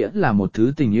không có nghĩa là một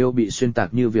thứ tình yêu bị xuyên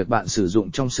tạc như việc bạn sử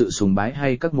dụng trong sự sùng bái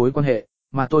hay các mối quan hệ,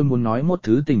 mà tôi muốn nói một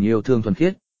thứ tình yêu thương thuần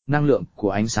khiết, năng lượng của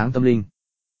ánh sáng tâm linh.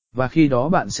 Và khi đó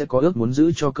bạn sẽ có ước muốn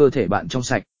giữ cho cơ thể bạn trong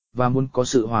sạch, và muốn có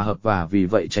sự hòa hợp và vì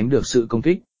vậy tránh được sự công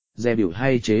kích, dè bỉu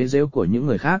hay chế giễu của những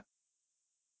người khác.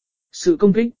 Sự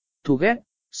công kích, thù ghét,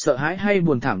 sợ hãi hay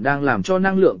buồn thảm đang làm cho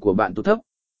năng lượng của bạn tụt thấp.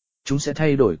 Chúng sẽ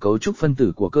thay đổi cấu trúc phân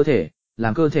tử của cơ thể,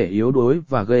 làm cơ thể yếu đuối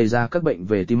và gây ra các bệnh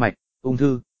về tim mạch, ung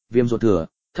thư, viêm ruột thừa,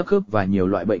 thấp khớp và nhiều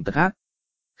loại bệnh tật khác.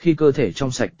 Khi cơ thể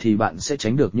trong sạch thì bạn sẽ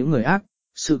tránh được những người ác,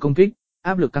 sự công kích,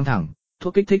 áp lực căng thẳng,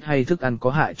 thuốc kích thích hay thức ăn có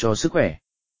hại cho sức khỏe.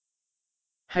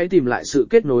 Hãy tìm lại sự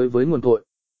kết nối với nguồn cội.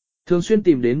 Thường xuyên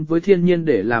tìm đến với thiên nhiên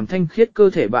để làm thanh khiết cơ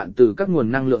thể bạn từ các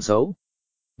nguồn năng lượng xấu.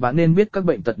 Bạn nên biết các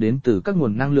bệnh tật đến từ các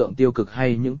nguồn năng lượng tiêu cực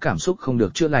hay những cảm xúc không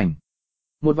được chữa lành.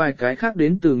 Một vài cái khác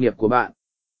đến từ nghiệp của bạn.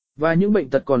 Và những bệnh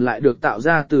tật còn lại được tạo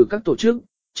ra từ các tổ chức,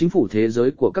 chính phủ thế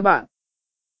giới của các bạn.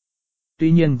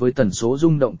 Tuy nhiên với tần số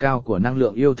rung động cao của năng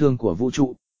lượng yêu thương của vũ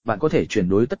trụ, bạn có thể chuyển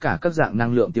đổi tất cả các dạng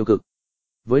năng lượng tiêu cực.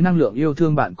 Với năng lượng yêu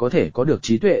thương bạn có thể có được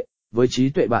trí tuệ, với trí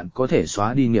tuệ bạn có thể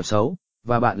xóa đi nghiệp xấu,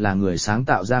 và bạn là người sáng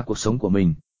tạo ra cuộc sống của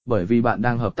mình, bởi vì bạn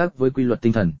đang hợp tác với quy luật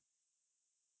tinh thần.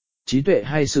 Trí tuệ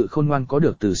hay sự khôn ngoan có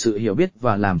được từ sự hiểu biết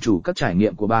và làm chủ các trải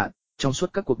nghiệm của bạn, trong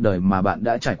suốt các cuộc đời mà bạn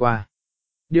đã trải qua.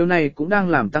 Điều này cũng đang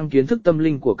làm tăng kiến thức tâm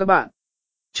linh của các bạn.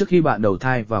 Trước khi bạn đầu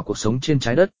thai vào cuộc sống trên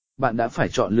trái đất, bạn đã phải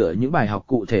chọn lựa những bài học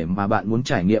cụ thể mà bạn muốn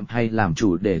trải nghiệm hay làm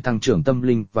chủ để tăng trưởng tâm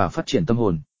linh và phát triển tâm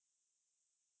hồn.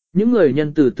 Những người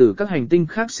nhân từ các hành tinh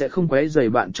khác sẽ không quấy rầy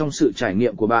bạn trong sự trải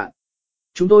nghiệm của bạn.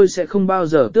 Chúng tôi sẽ không bao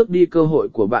giờ tước đi cơ hội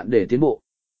của bạn để tiến bộ.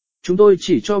 Chúng tôi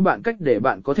chỉ cho bạn cách để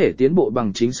bạn có thể tiến bộ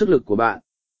bằng chính sức lực của bạn.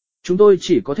 Chúng tôi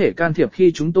chỉ có thể can thiệp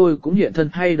khi chúng tôi cũng hiện thân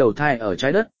hay đầu thai ở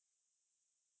trái đất.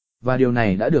 Và điều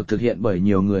này đã được thực hiện bởi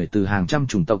nhiều người từ hàng trăm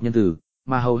chủng tộc nhân từ,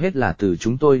 mà hầu hết là từ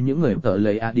chúng tôi những người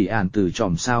Pleiadian từ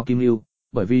chòm sao Kim Lưu,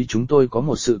 bởi vì chúng tôi có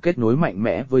một sự kết nối mạnh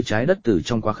mẽ với trái đất từ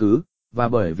trong quá khứ, và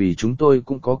bởi vì chúng tôi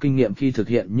cũng có kinh nghiệm khi thực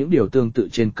hiện những điều tương tự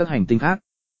trên các hành tinh khác.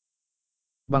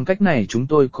 Bằng cách này chúng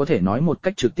tôi có thể nói một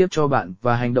cách trực tiếp cho bạn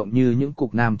và hành động như những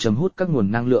cục nam châm hút các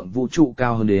nguồn năng lượng vũ trụ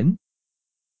cao hơn đến.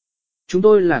 Chúng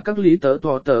tôi là các lý tớ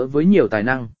tò tớ với nhiều tài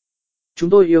năng. Chúng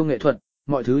tôi yêu nghệ thuật,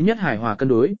 mọi thứ nhất hài hòa cân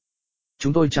đối.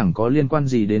 Chúng tôi chẳng có liên quan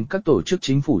gì đến các tổ chức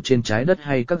chính phủ trên trái đất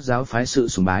hay các giáo phái sự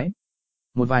sùng bái.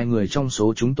 Một vài người trong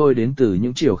số chúng tôi đến từ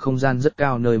những chiều không gian rất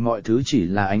cao nơi mọi thứ chỉ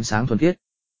là ánh sáng thuần khiết.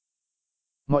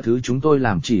 Mọi thứ chúng tôi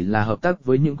làm chỉ là hợp tác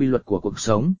với những quy luật của cuộc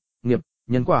sống, nghiệp,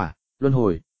 nhân quả, luân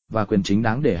hồi, và quyền chính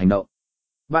đáng để hành động.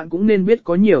 Bạn cũng nên biết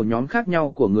có nhiều nhóm khác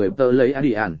nhau của người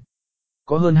Pleiadian.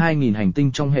 Có hơn 2.000 hành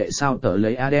tinh trong hệ sao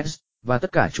Pleiades, và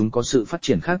tất cả chúng có sự phát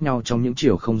triển khác nhau trong những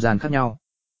chiều không gian khác nhau.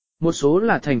 Một số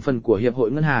là thành phần của Hiệp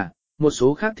hội Ngân Hà, một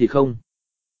số khác thì không.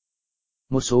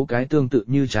 Một số cái tương tự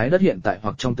như trái đất hiện tại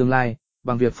hoặc trong tương lai,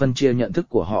 bằng việc phân chia nhận thức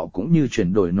của họ cũng như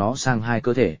chuyển đổi nó sang hai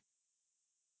cơ thể.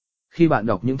 Khi bạn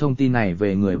đọc những thông tin này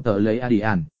về người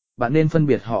Pleiadian, bạn nên phân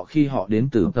biệt họ khi họ đến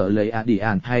từ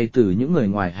Pleiadian hay từ những người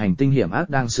ngoài hành tinh hiểm ác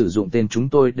đang sử dụng tên chúng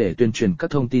tôi để tuyên truyền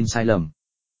các thông tin sai lầm.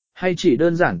 Hay chỉ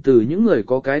đơn giản từ những người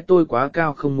có cái tôi quá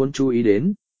cao không muốn chú ý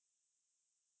đến.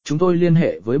 Chúng tôi liên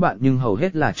hệ với bạn nhưng hầu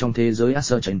hết là trong thế giới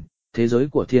Ascertain, thế giới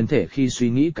của thiên thể khi suy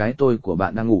nghĩ cái tôi của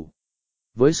bạn đang ngủ.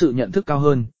 Với sự nhận thức cao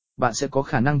hơn, bạn sẽ có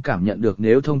khả năng cảm nhận được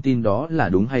nếu thông tin đó là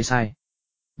đúng hay sai.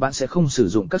 Bạn sẽ không sử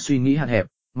dụng các suy nghĩ hạn hẹp,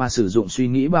 mà sử dụng suy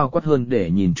nghĩ bao quát hơn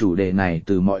để nhìn chủ đề này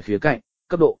từ mọi khía cạnh,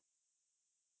 cấp độ.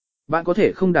 Bạn có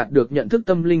thể không đạt được nhận thức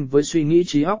tâm linh với suy nghĩ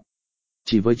trí óc.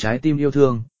 Chỉ với trái tim yêu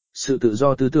thương, sự tự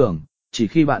do tư tưởng, chỉ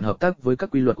khi bạn hợp tác với các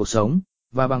quy luật cuộc sống,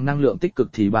 và bằng năng lượng tích cực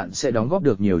thì bạn sẽ đóng góp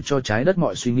được nhiều cho trái đất.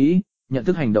 Mọi suy nghĩ, nhận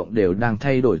thức hành động đều đang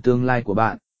thay đổi tương lai của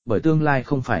bạn, bởi tương lai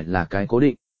không phải là cái cố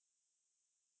định.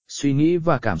 Suy nghĩ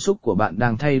và cảm xúc của bạn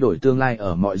đang thay đổi tương lai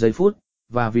ở mọi giây phút,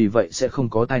 và vì vậy sẽ không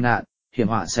có tai nạn, hiểm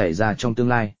họa xảy ra trong tương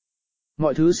lai.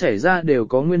 Mọi thứ xảy ra đều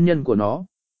có nguyên nhân của nó.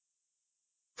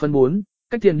 Phần 4.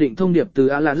 Cách thiền định thông điệp từ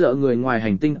A-la-dợ người ngoài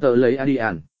hành tinh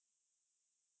Pleiadian.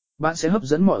 Bạn sẽ hấp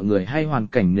dẫn mọi người hay hoàn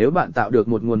cảnh nếu bạn tạo được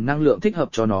một nguồn năng lượng thích hợp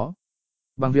cho nó.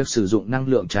 Bằng việc sử dụng năng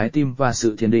lượng trái tim và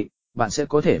sự thiền định, bạn sẽ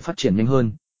có thể phát triển nhanh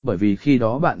hơn, bởi vì khi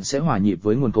đó bạn sẽ hòa nhịp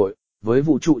với nguồn cội, với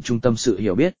vũ trụ trung tâm sự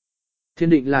hiểu biết. Thiền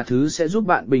định là thứ sẽ giúp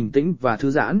bạn bình tĩnh và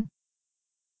thư giãn.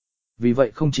 Vì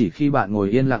vậy không chỉ khi bạn ngồi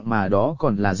yên lặng mà đó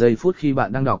còn là giây phút khi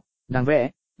bạn đang đọc, đang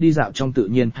vẽ, đi dạo trong tự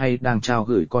nhiên hay đang trao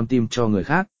gửi con tim cho người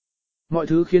khác. Mọi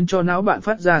thứ khiến cho não bạn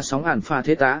phát ra sóng alpha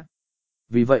theta.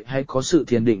 Vì vậy hãy có sự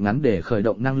thiền định ngắn để khởi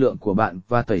động năng lượng của bạn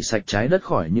và tẩy sạch trái đất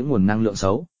khỏi những nguồn năng lượng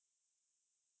xấu.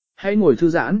 Hãy ngồi thư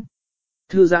giãn.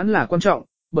 Thư giãn là quan trọng,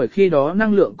 bởi khi đó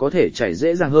năng lượng có thể chảy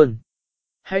dễ dàng hơn.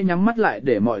 Hãy nhắm mắt lại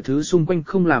để mọi thứ xung quanh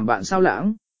không làm bạn sao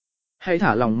lãng. Hãy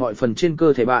thả lỏng mọi phần trên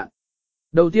cơ thể bạn.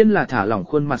 Đầu tiên là thả lỏng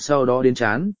khuôn mặt, sau đó đến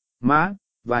trán, má,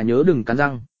 và nhớ đừng cắn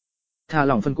răng. Thả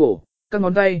lỏng phần cổ, các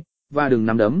ngón tay, và đừng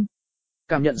nắm đấm.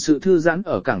 Cảm nhận sự thư giãn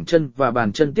ở cẳng chân và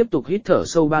bàn chân. Tiếp tục hít thở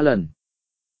sâu 3 lần.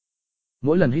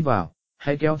 Mỗi lần hít vào,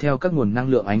 hãy kéo theo các nguồn năng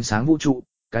lượng ánh sáng vũ trụ,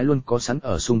 cái luôn có sẵn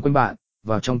ở xung quanh bạn,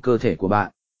 vào trong cơ thể của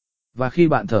bạn. Và khi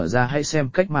bạn thở ra hãy xem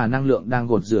cách mà năng lượng đang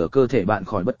gột rửa cơ thể bạn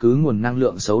khỏi bất cứ nguồn năng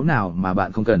lượng xấu nào mà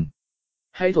bạn không cần.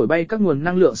 Hãy thổi bay các nguồn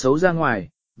năng lượng xấu ra ngoài,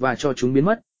 và cho chúng biến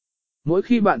mất. Mỗi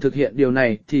khi bạn thực hiện điều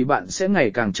này thì bạn sẽ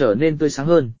ngày càng trở nên tươi sáng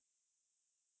hơn.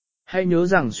 Hãy nhớ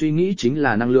rằng suy nghĩ chính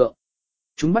là năng lượng.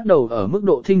 Chúng bắt đầu ở mức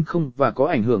độ thinh không và có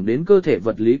ảnh hưởng đến cơ thể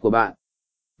vật lý của bạn.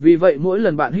 Vì vậy mỗi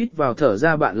lần bạn hít vào thở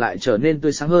ra bạn lại trở nên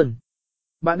tươi sáng hơn.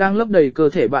 Bạn đang lấp đầy cơ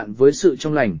thể bạn với sự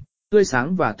trong lành, tươi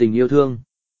sáng và tình yêu thương.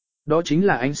 Đó chính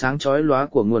là ánh sáng chói lóa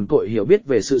của nguồn cội hiểu biết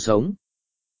về sự sống.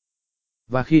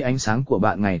 Và khi ánh sáng của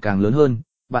bạn ngày càng lớn hơn,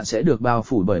 bạn sẽ được bao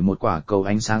phủ bởi một quả cầu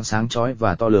ánh sáng sáng chói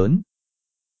và to lớn.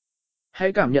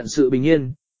 Hãy cảm nhận sự bình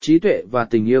yên, trí tuệ và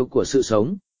tình yêu của sự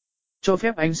sống. Cho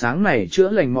phép ánh sáng này chữa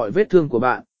lành mọi vết thương của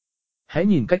bạn. Hãy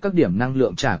nhìn cách các điểm năng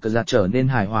lượng trả cơ ra trở nên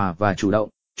hài hòa và chủ động,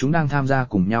 chúng đang tham gia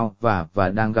cùng nhau và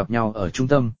đang gặp nhau ở trung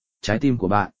tâm, trái tim của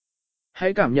bạn.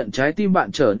 Hãy cảm nhận trái tim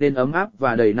bạn trở nên ấm áp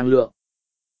và đầy năng lượng.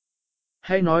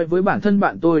 Hãy nói với bản thân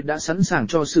bạn: tôi đã sẵn sàng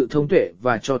cho sự thông tuệ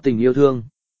và cho tình yêu thương.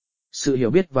 Sự hiểu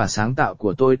biết và sáng tạo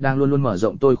của tôi đang luôn luôn mở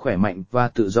rộng tôi khỏe mạnh và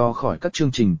tự do khỏi các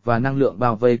chương trình và năng lượng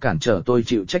bao vây cản trở tôi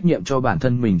chịu trách nhiệm cho bản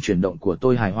thân mình. Chuyển động của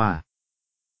tôi hài hòa.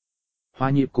 Hòa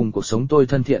nhịp cùng cuộc sống tôi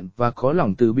thân thiện và có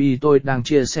lòng từ bi. Tôi đang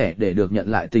chia sẻ để được nhận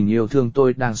lại tình yêu thương.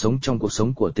 Tôi đang sống trong cuộc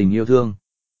sống của tình yêu thương.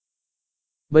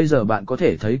 Bây giờ bạn có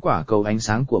thể thấy quả cầu ánh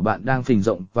sáng của bạn đang phình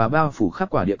rộng và bao phủ khắp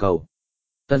quả địa cầu.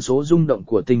 Tần số rung động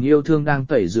của tình yêu thương đang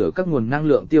tẩy rửa các nguồn năng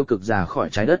lượng tiêu cực ra khỏi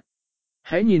trái đất.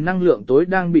 Hãy nhìn năng lượng tối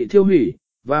đang bị thiêu hủy,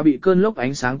 và bị cơn lốc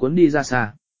ánh sáng cuốn đi ra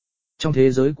xa. Trong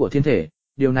thế giới của thiên thể,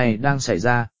 điều này đang xảy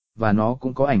ra, và nó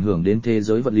cũng có ảnh hưởng đến thế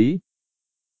giới vật lý.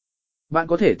 Bạn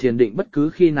có thể thiền định bất cứ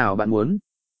khi nào bạn muốn.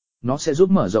 Nó sẽ giúp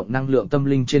mở rộng năng lượng tâm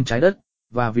linh trên trái đất,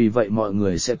 và vì vậy mọi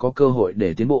người sẽ có cơ hội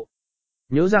để tiến bộ.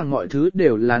 Nhớ rằng mọi thứ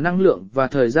đều là năng lượng và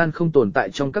thời gian không tồn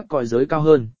tại trong các cõi giới cao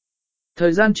hơn.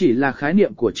 Thời gian chỉ là khái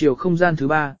niệm của chiều không gian thứ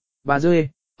ba, bà dê,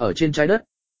 ở trên trái đất.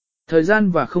 Thời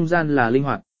gian và không gian là linh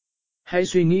hoạt. Hãy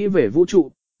suy nghĩ về vũ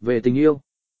trụ, về tình yêu.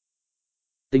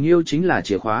 Tình yêu chính là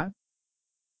chìa khóa.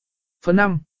 Phần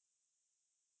 5.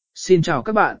 Xin chào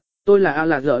các bạn, tôi là A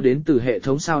Lạc Dợ đến từ hệ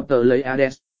thống sao tờ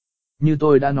Pleiadian. Như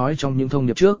tôi đã nói trong những thông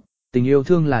điệp trước, tình yêu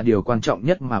thương là điều quan trọng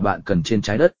nhất mà bạn cần trên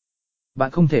trái đất.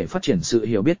 Bạn không thể phát triển sự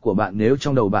hiểu biết của bạn nếu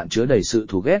trong đầu bạn chứa đầy sự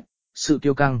thù ghét, sự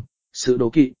kiêu căng, sự đố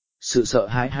kỵ, sự sợ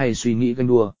hãi hay suy nghĩ ganh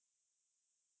đua.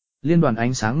 Liên đoàn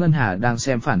ánh sáng ngân hà đang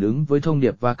xem phản ứng với thông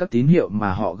điệp và các tín hiệu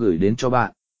mà họ gửi đến cho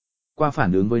bạn. Qua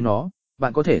phản ứng với nó,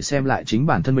 bạn có thể xem lại chính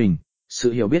bản thân mình,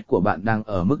 sự hiểu biết của bạn đang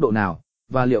ở mức độ nào,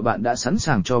 và liệu bạn đã sẵn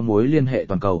sàng cho mối liên hệ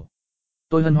toàn cầu.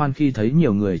 Tôi hân hoan khi thấy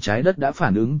nhiều người trái đất đã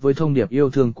phản ứng với thông điệp yêu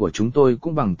thương của chúng tôi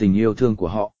cũng bằng tình yêu thương của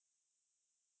họ.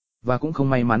 Và cũng không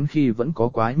may mắn khi vẫn có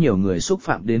quá nhiều người xúc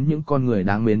phạm đến những con người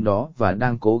đáng mến đó và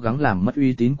đang cố gắng làm mất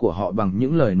uy tín của họ bằng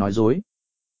những lời nói dối.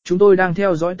 Chúng tôi đang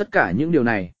theo dõi tất cả những điều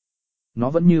này. Nó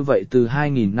vẫn như vậy từ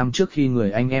 2.000 năm trước khi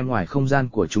người anh em ngoài không gian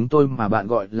của chúng tôi mà bạn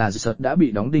gọi là Sợt đã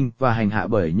bị đóng đinh và hành hạ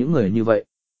bởi những người như vậy.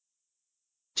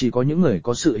 Chỉ có những người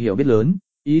có sự hiểu biết lớn,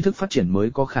 ý thức phát triển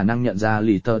mới có khả năng nhận ra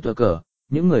lì tờ tờ cờ,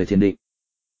 những người thiền định.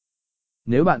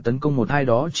 Nếu bạn tấn công một ai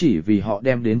đó chỉ vì họ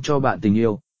đem đến cho bạn tình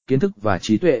yêu, kiến thức và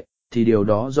trí tuệ, thì điều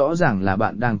đó rõ ràng là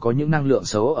bạn đang có những năng lượng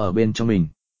xấu ở bên trong mình.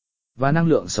 Và năng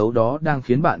lượng xấu đó đang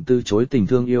khiến bạn từ chối tình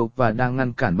thương yêu và đang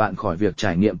ngăn cản bạn khỏi việc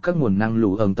trải nghiệm các nguồn năng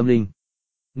lù ầng tâm linh.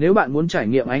 Nếu bạn muốn trải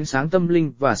nghiệm ánh sáng tâm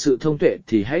linh và sự thông tuệ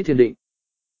thì hãy thiền định.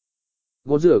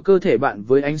 Gột rửa cơ thể bạn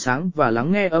với ánh sáng và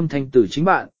lắng nghe âm thanh từ chính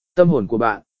bạn, tâm hồn của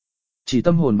bạn. Chỉ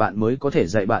tâm hồn bạn mới có thể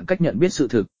dạy bạn cách nhận biết sự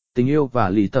thực, tình yêu và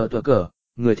lì tờ tờ cờ,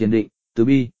 người thiền định, từ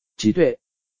bi, trí tuệ.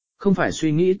 Không phải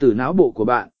suy nghĩ từ não bộ của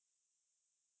bạn.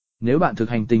 Nếu bạn thực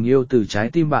hành tình yêu từ trái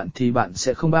tim bạn thì bạn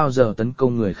sẽ không bao giờ tấn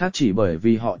công người khác chỉ bởi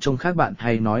vì họ trông khác bạn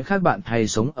hay nói khác bạn hay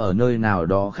sống ở nơi nào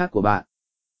đó khác của bạn.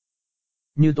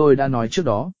 Như tôi đã nói trước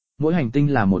đó, mỗi hành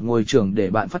tinh là một ngôi trường để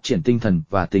bạn phát triển tinh thần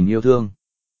và tình yêu thương.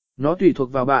 Nó tùy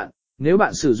thuộc vào bạn, nếu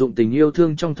bạn sử dụng tình yêu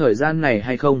thương trong thời gian này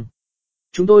hay không.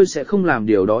 Chúng tôi sẽ không làm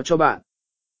điều đó cho bạn.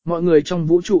 Mọi người trong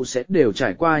vũ trụ sẽ đều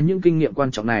trải qua những kinh nghiệm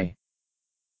quan trọng này.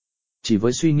 Chỉ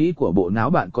với suy nghĩ của bộ não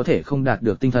bạn có thể không đạt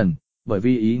được tinh thần, bởi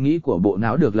vì ý nghĩ của bộ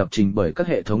não được lập trình bởi các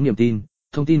hệ thống niềm tin,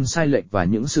 thông tin sai lệch và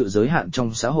những sự giới hạn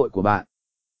trong xã hội của bạn.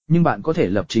 Nhưng bạn có thể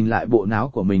lập trình lại bộ não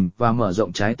của mình và mở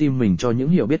rộng trái tim mình cho những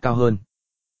hiểu biết cao hơn.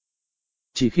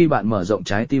 Chỉ khi bạn mở rộng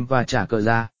trái tim và trả cờ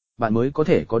ra, bạn mới có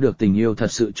thể có được tình yêu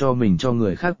thật sự cho mình, cho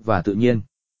người khác và tự nhiên.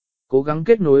 Cố gắng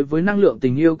kết nối với năng lượng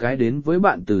tình yêu cái đến với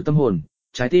bạn từ tâm hồn,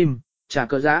 trái tim, trả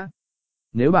cờ giã.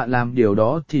 Nếu bạn làm điều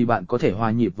đó thì bạn có thể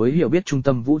hòa nhịp với hiểu biết trung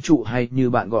tâm vũ trụ hay như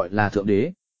bạn gọi là Thượng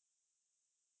Đế.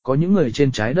 Có những người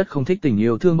trên trái đất không thích tình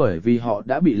yêu thương bởi vì họ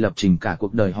đã bị lập trình cả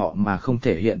cuộc đời họ mà không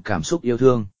thể hiện cảm xúc yêu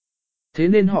thương. Thế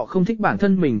nên họ không thích bản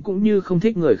thân mình cũng như không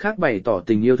thích người khác bày tỏ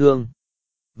tình yêu thương.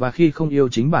 Và khi không yêu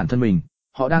chính bản thân mình,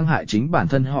 họ đang hại chính bản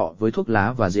thân họ với thuốc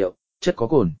lá và rượu, chất có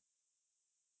cồn.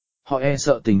 Họ e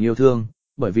sợ tình yêu thương,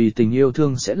 bởi vì tình yêu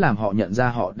thương sẽ làm họ nhận ra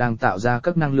họ đang tạo ra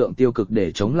các năng lượng tiêu cực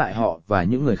để chống lại họ và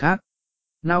những người khác.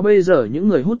 Nào bây giờ những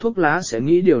người hút thuốc lá sẽ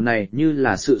nghĩ điều này như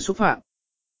là sự xúc phạm.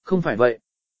 Không phải vậy.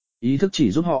 Ý thức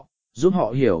chỉ giúp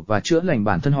họ hiểu và chữa lành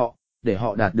bản thân họ, để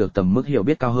họ đạt được tầm mức hiểu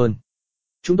biết cao hơn.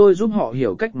 Chúng tôi giúp họ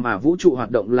hiểu cách mà vũ trụ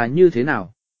hoạt động là như thế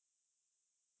nào.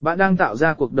 Bạn đang tạo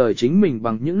ra cuộc đời chính mình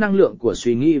bằng những năng lượng của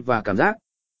suy nghĩ và cảm giác.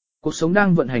 Cuộc sống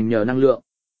đang vận hành nhờ năng lượng.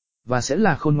 Và sẽ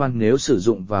là khôn ngoan nếu sử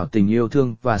dụng vào tình yêu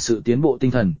thương và sự tiến bộ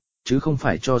tinh thần, chứ không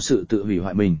phải cho sự tự hủy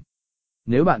hoại mình.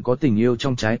 Nếu bạn có tình yêu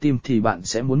trong trái tim thì bạn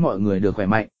sẽ muốn mọi người được khỏe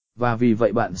mạnh, và vì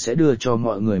vậy bạn sẽ đưa cho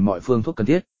mọi người mọi phương thuốc cần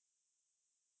thiết.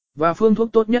 Và phương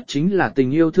thuốc tốt nhất chính là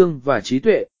tình yêu thương và trí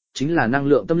tuệ, chính là năng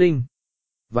lượng tâm linh.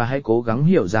 Và hãy cố gắng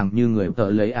hiểu rằng như người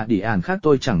Pleiadian khác,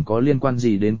 tôi chẳng có liên quan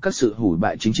gì đến các sự hủy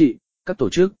bại chính trị, các tổ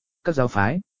chức, các giáo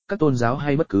phái, các tôn giáo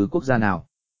hay bất cứ quốc gia nào.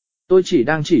 Tôi chỉ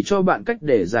đang chỉ cho bạn cách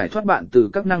để giải thoát bạn từ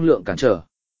các năng lượng cản trở.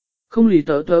 Không lý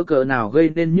tớ cờ nào gây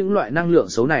nên những loại năng lượng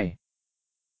xấu này.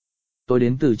 Tôi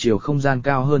đến từ chiều không gian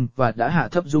cao hơn và đã hạ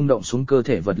thấp rung động xuống cơ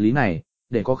thể vật lý này,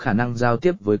 để có khả năng giao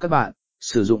tiếp với các bạn,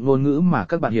 sử dụng ngôn ngữ mà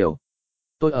các bạn hiểu.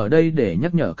 Tôi ở đây để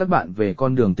nhắc nhở các bạn về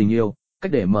con đường tình yêu,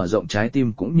 cách để mở rộng trái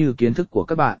tim cũng như kiến thức của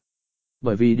các bạn.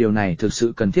 Bởi vì điều này thực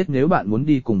sự cần thiết nếu bạn muốn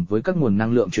đi cùng với các nguồn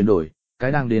năng lượng chuyển đổi,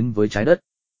 cái đang đến với trái đất.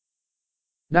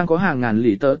 Đang có hàng ngàn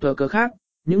lỷ tớ cơ khác,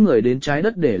 những người đến trái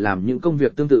đất để làm những công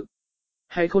việc tương tự.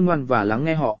 Hãy khôn ngoan và lắng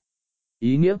nghe họ.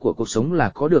 Ý nghĩa của cuộc sống là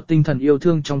có được tinh thần yêu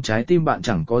thương trong trái tim bạn,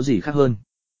 chẳng có gì khác hơn.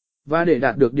 Và để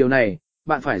đạt được điều này,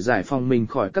 bạn phải giải phóng mình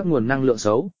khỏi các nguồn năng lượng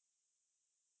xấu.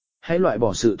 Hãy loại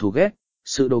bỏ sự thù ghét,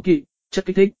 sự đố kỵ, chất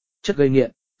kích thích, chất gây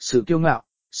nghiện, sự kiêu ngạo,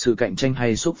 sự cạnh tranh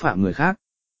hay xúc phạm người khác.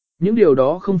 Những điều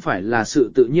đó không phải là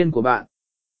sự tự nhiên của bạn.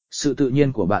 Sự tự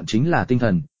nhiên của bạn chính là tinh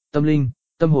thần, tâm linh,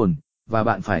 tâm hồn, và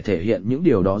bạn phải thể hiện những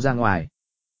điều đó ra ngoài.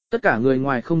 Tất cả người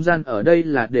ngoài không gian ở đây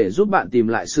là để giúp bạn tìm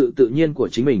lại sự tự nhiên của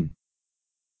chính mình.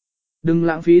 Đừng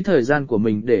lãng phí thời gian của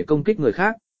mình để công kích người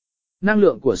khác. Năng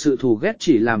lượng của sự thù ghét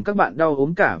chỉ làm các bạn đau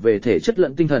ốm cả về thể chất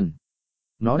lẫn tinh thần.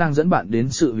 Nó đang dẫn bạn đến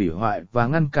sự hủy hoại và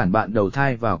ngăn cản bạn đầu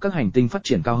thai vào các hành tinh phát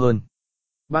triển cao hơn.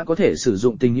 Bạn có thể sử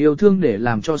dụng tình yêu thương để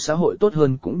làm cho xã hội tốt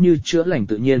hơn cũng như chữa lành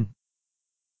tự nhiên.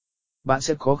 Bạn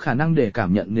sẽ có khả năng để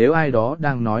cảm nhận nếu ai đó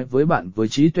đang nói với bạn với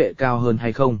trí tuệ cao hơn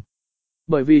hay không.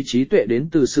 Bởi vì trí tuệ đến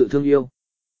từ sự thương yêu.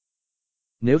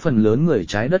 Nếu phần lớn người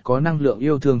trái đất có năng lượng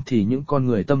yêu thương thì những con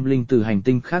người tâm linh từ hành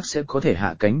tinh khác sẽ có thể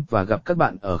hạ cánh và gặp các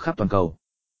bạn ở khắp toàn cầu.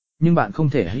 Nhưng bạn không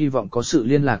thể hy vọng có sự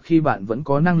liên lạc khi bạn vẫn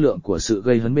có năng lượng của sự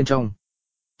gây hấn bên trong.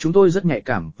 Chúng tôi rất nhạy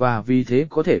cảm và vì thế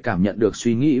có thể cảm nhận được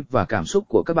suy nghĩ và cảm xúc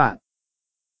của các bạn.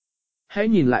 Hãy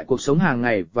nhìn lại cuộc sống hàng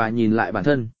ngày và nhìn lại bản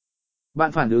thân.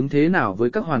 Bạn phản ứng thế nào với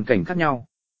các hoàn cảnh khác nhau?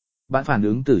 Bạn phản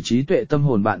ứng từ trí tuệ tâm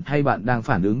hồn bạn hay bạn đang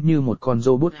phản ứng như một con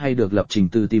robot hay được lập trình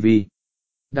từ TV?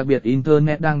 Đặc biệt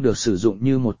Internet đang được sử dụng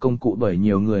như một công cụ bởi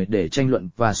nhiều người để tranh luận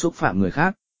và xúc phạm người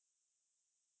khác.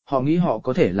 Họ nghĩ họ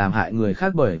có thể làm hại người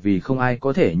khác bởi vì không ai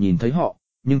có thể nhìn thấy họ,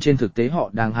 nhưng trên thực tế họ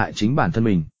đang hại chính bản thân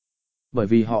mình. Bởi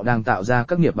vì họ đang tạo ra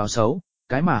các nghiệp báo xấu,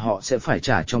 cái mà họ sẽ phải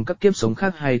trả trong các kiếp sống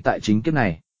khác hay tại chính kiếp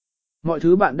này. Mọi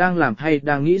thứ bạn đang làm hay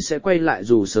đang nghĩ sẽ quay lại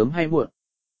dù sớm hay muộn.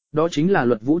 Đó chính là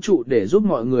luật vũ trụ để giúp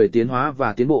mọi người tiến hóa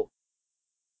và tiến bộ.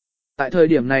 Tại thời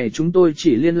điểm này chúng tôi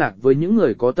chỉ liên lạc với những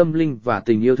người có tâm linh và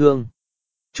tình yêu thương.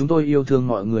 Chúng tôi yêu thương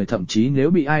mọi người thậm chí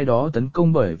nếu bị ai đó tấn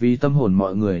công bởi vì tâm hồn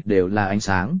mọi người đều là ánh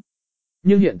sáng.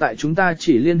 Nhưng hiện tại chúng ta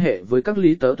chỉ liên hệ với các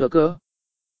lý tớ thừa cơ.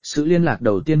 Sự liên lạc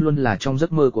đầu tiên luôn là trong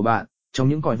giấc mơ của bạn, trong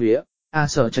những cõi vía,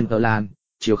 sở trần tờ làn,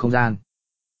 chiều không gian.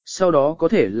 Sau đó có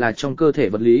thể là trong cơ thể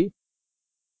vật lý.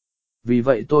 Vì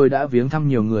vậy tôi đã viếng thăm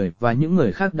nhiều người và những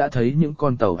người khác đã thấy những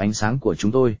con tàu ánh sáng của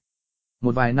chúng tôi.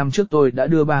 Một vài năm trước tôi đã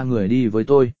đưa 3 người đi với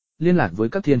tôi, liên lạc với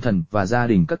các thiên thần và gia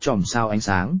đình các chòm sao ánh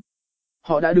sáng.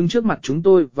 Họ đã đứng trước mặt chúng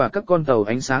tôi và các con tàu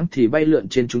ánh sáng thì bay lượn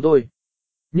trên chúng tôi.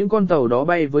 Những con tàu đó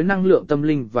bay với năng lượng tâm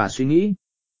linh và suy nghĩ.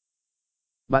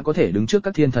 Bạn có thể đứng trước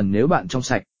các thiên thần nếu bạn trong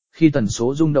sạch, khi tần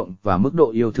số rung động và mức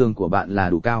độ yêu thương của bạn là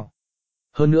đủ cao.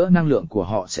 Hơn nữa năng lượng của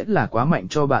họ sẽ là quá mạnh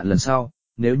cho bạn lần sau,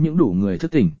 nếu những đủ người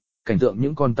thức tỉnh, cảnh tượng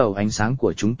những con tàu ánh sáng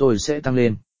của chúng tôi sẽ tăng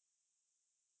lên.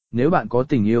 Nếu bạn có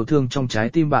tình yêu thương trong trái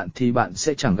tim bạn thì bạn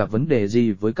sẽ chẳng gặp vấn đề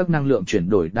gì với các năng lượng chuyển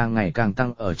đổi đang ngày càng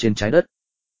tăng ở trên trái đất.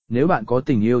 Nếu bạn có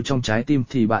tình yêu trong trái tim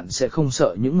thì bạn sẽ không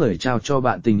sợ những người trao cho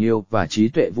bạn tình yêu và trí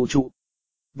tuệ vũ trụ.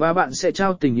 Và bạn sẽ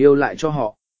trao tình yêu lại cho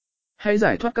họ. Hãy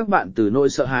giải thoát các bạn từ nỗi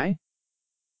sợ hãi.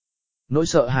 Nỗi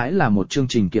sợ hãi là một chương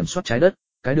trình kiểm soát trái đất,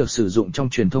 cái được sử dụng trong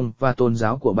truyền thông và tôn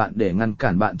giáo của bạn để ngăn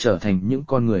cản bạn trở thành những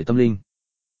con người tâm linh.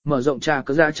 Mở rộng trà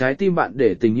cơ ra trái tim bạn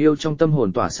để tình yêu trong tâm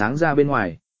hồn tỏa sáng ra bên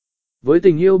ngoài. Với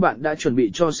tình yêu bạn đã chuẩn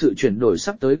bị cho sự chuyển đổi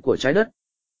sắp tới của trái đất.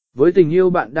 Với tình yêu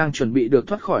bạn đang chuẩn bị được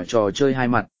thoát khỏi trò chơi hai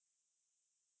mặt.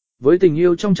 Với tình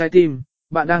yêu trong trái tim,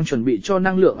 bạn đang chuẩn bị cho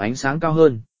năng lượng ánh sáng cao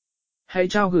hơn. Hãy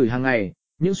trao gửi hàng ngày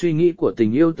những suy nghĩ của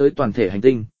tình yêu tới toàn thể hành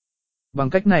tinh. Bằng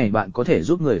cách này bạn có thể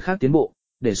giúp người khác tiến bộ,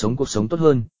 để sống cuộc sống tốt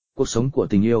hơn, cuộc sống của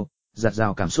tình yêu, dạt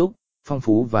dào cảm xúc, phong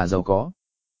phú và giàu có.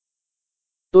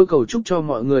 Tôi cầu chúc cho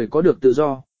mọi người có được tự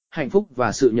do, hạnh phúc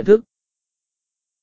và sự nhận thức,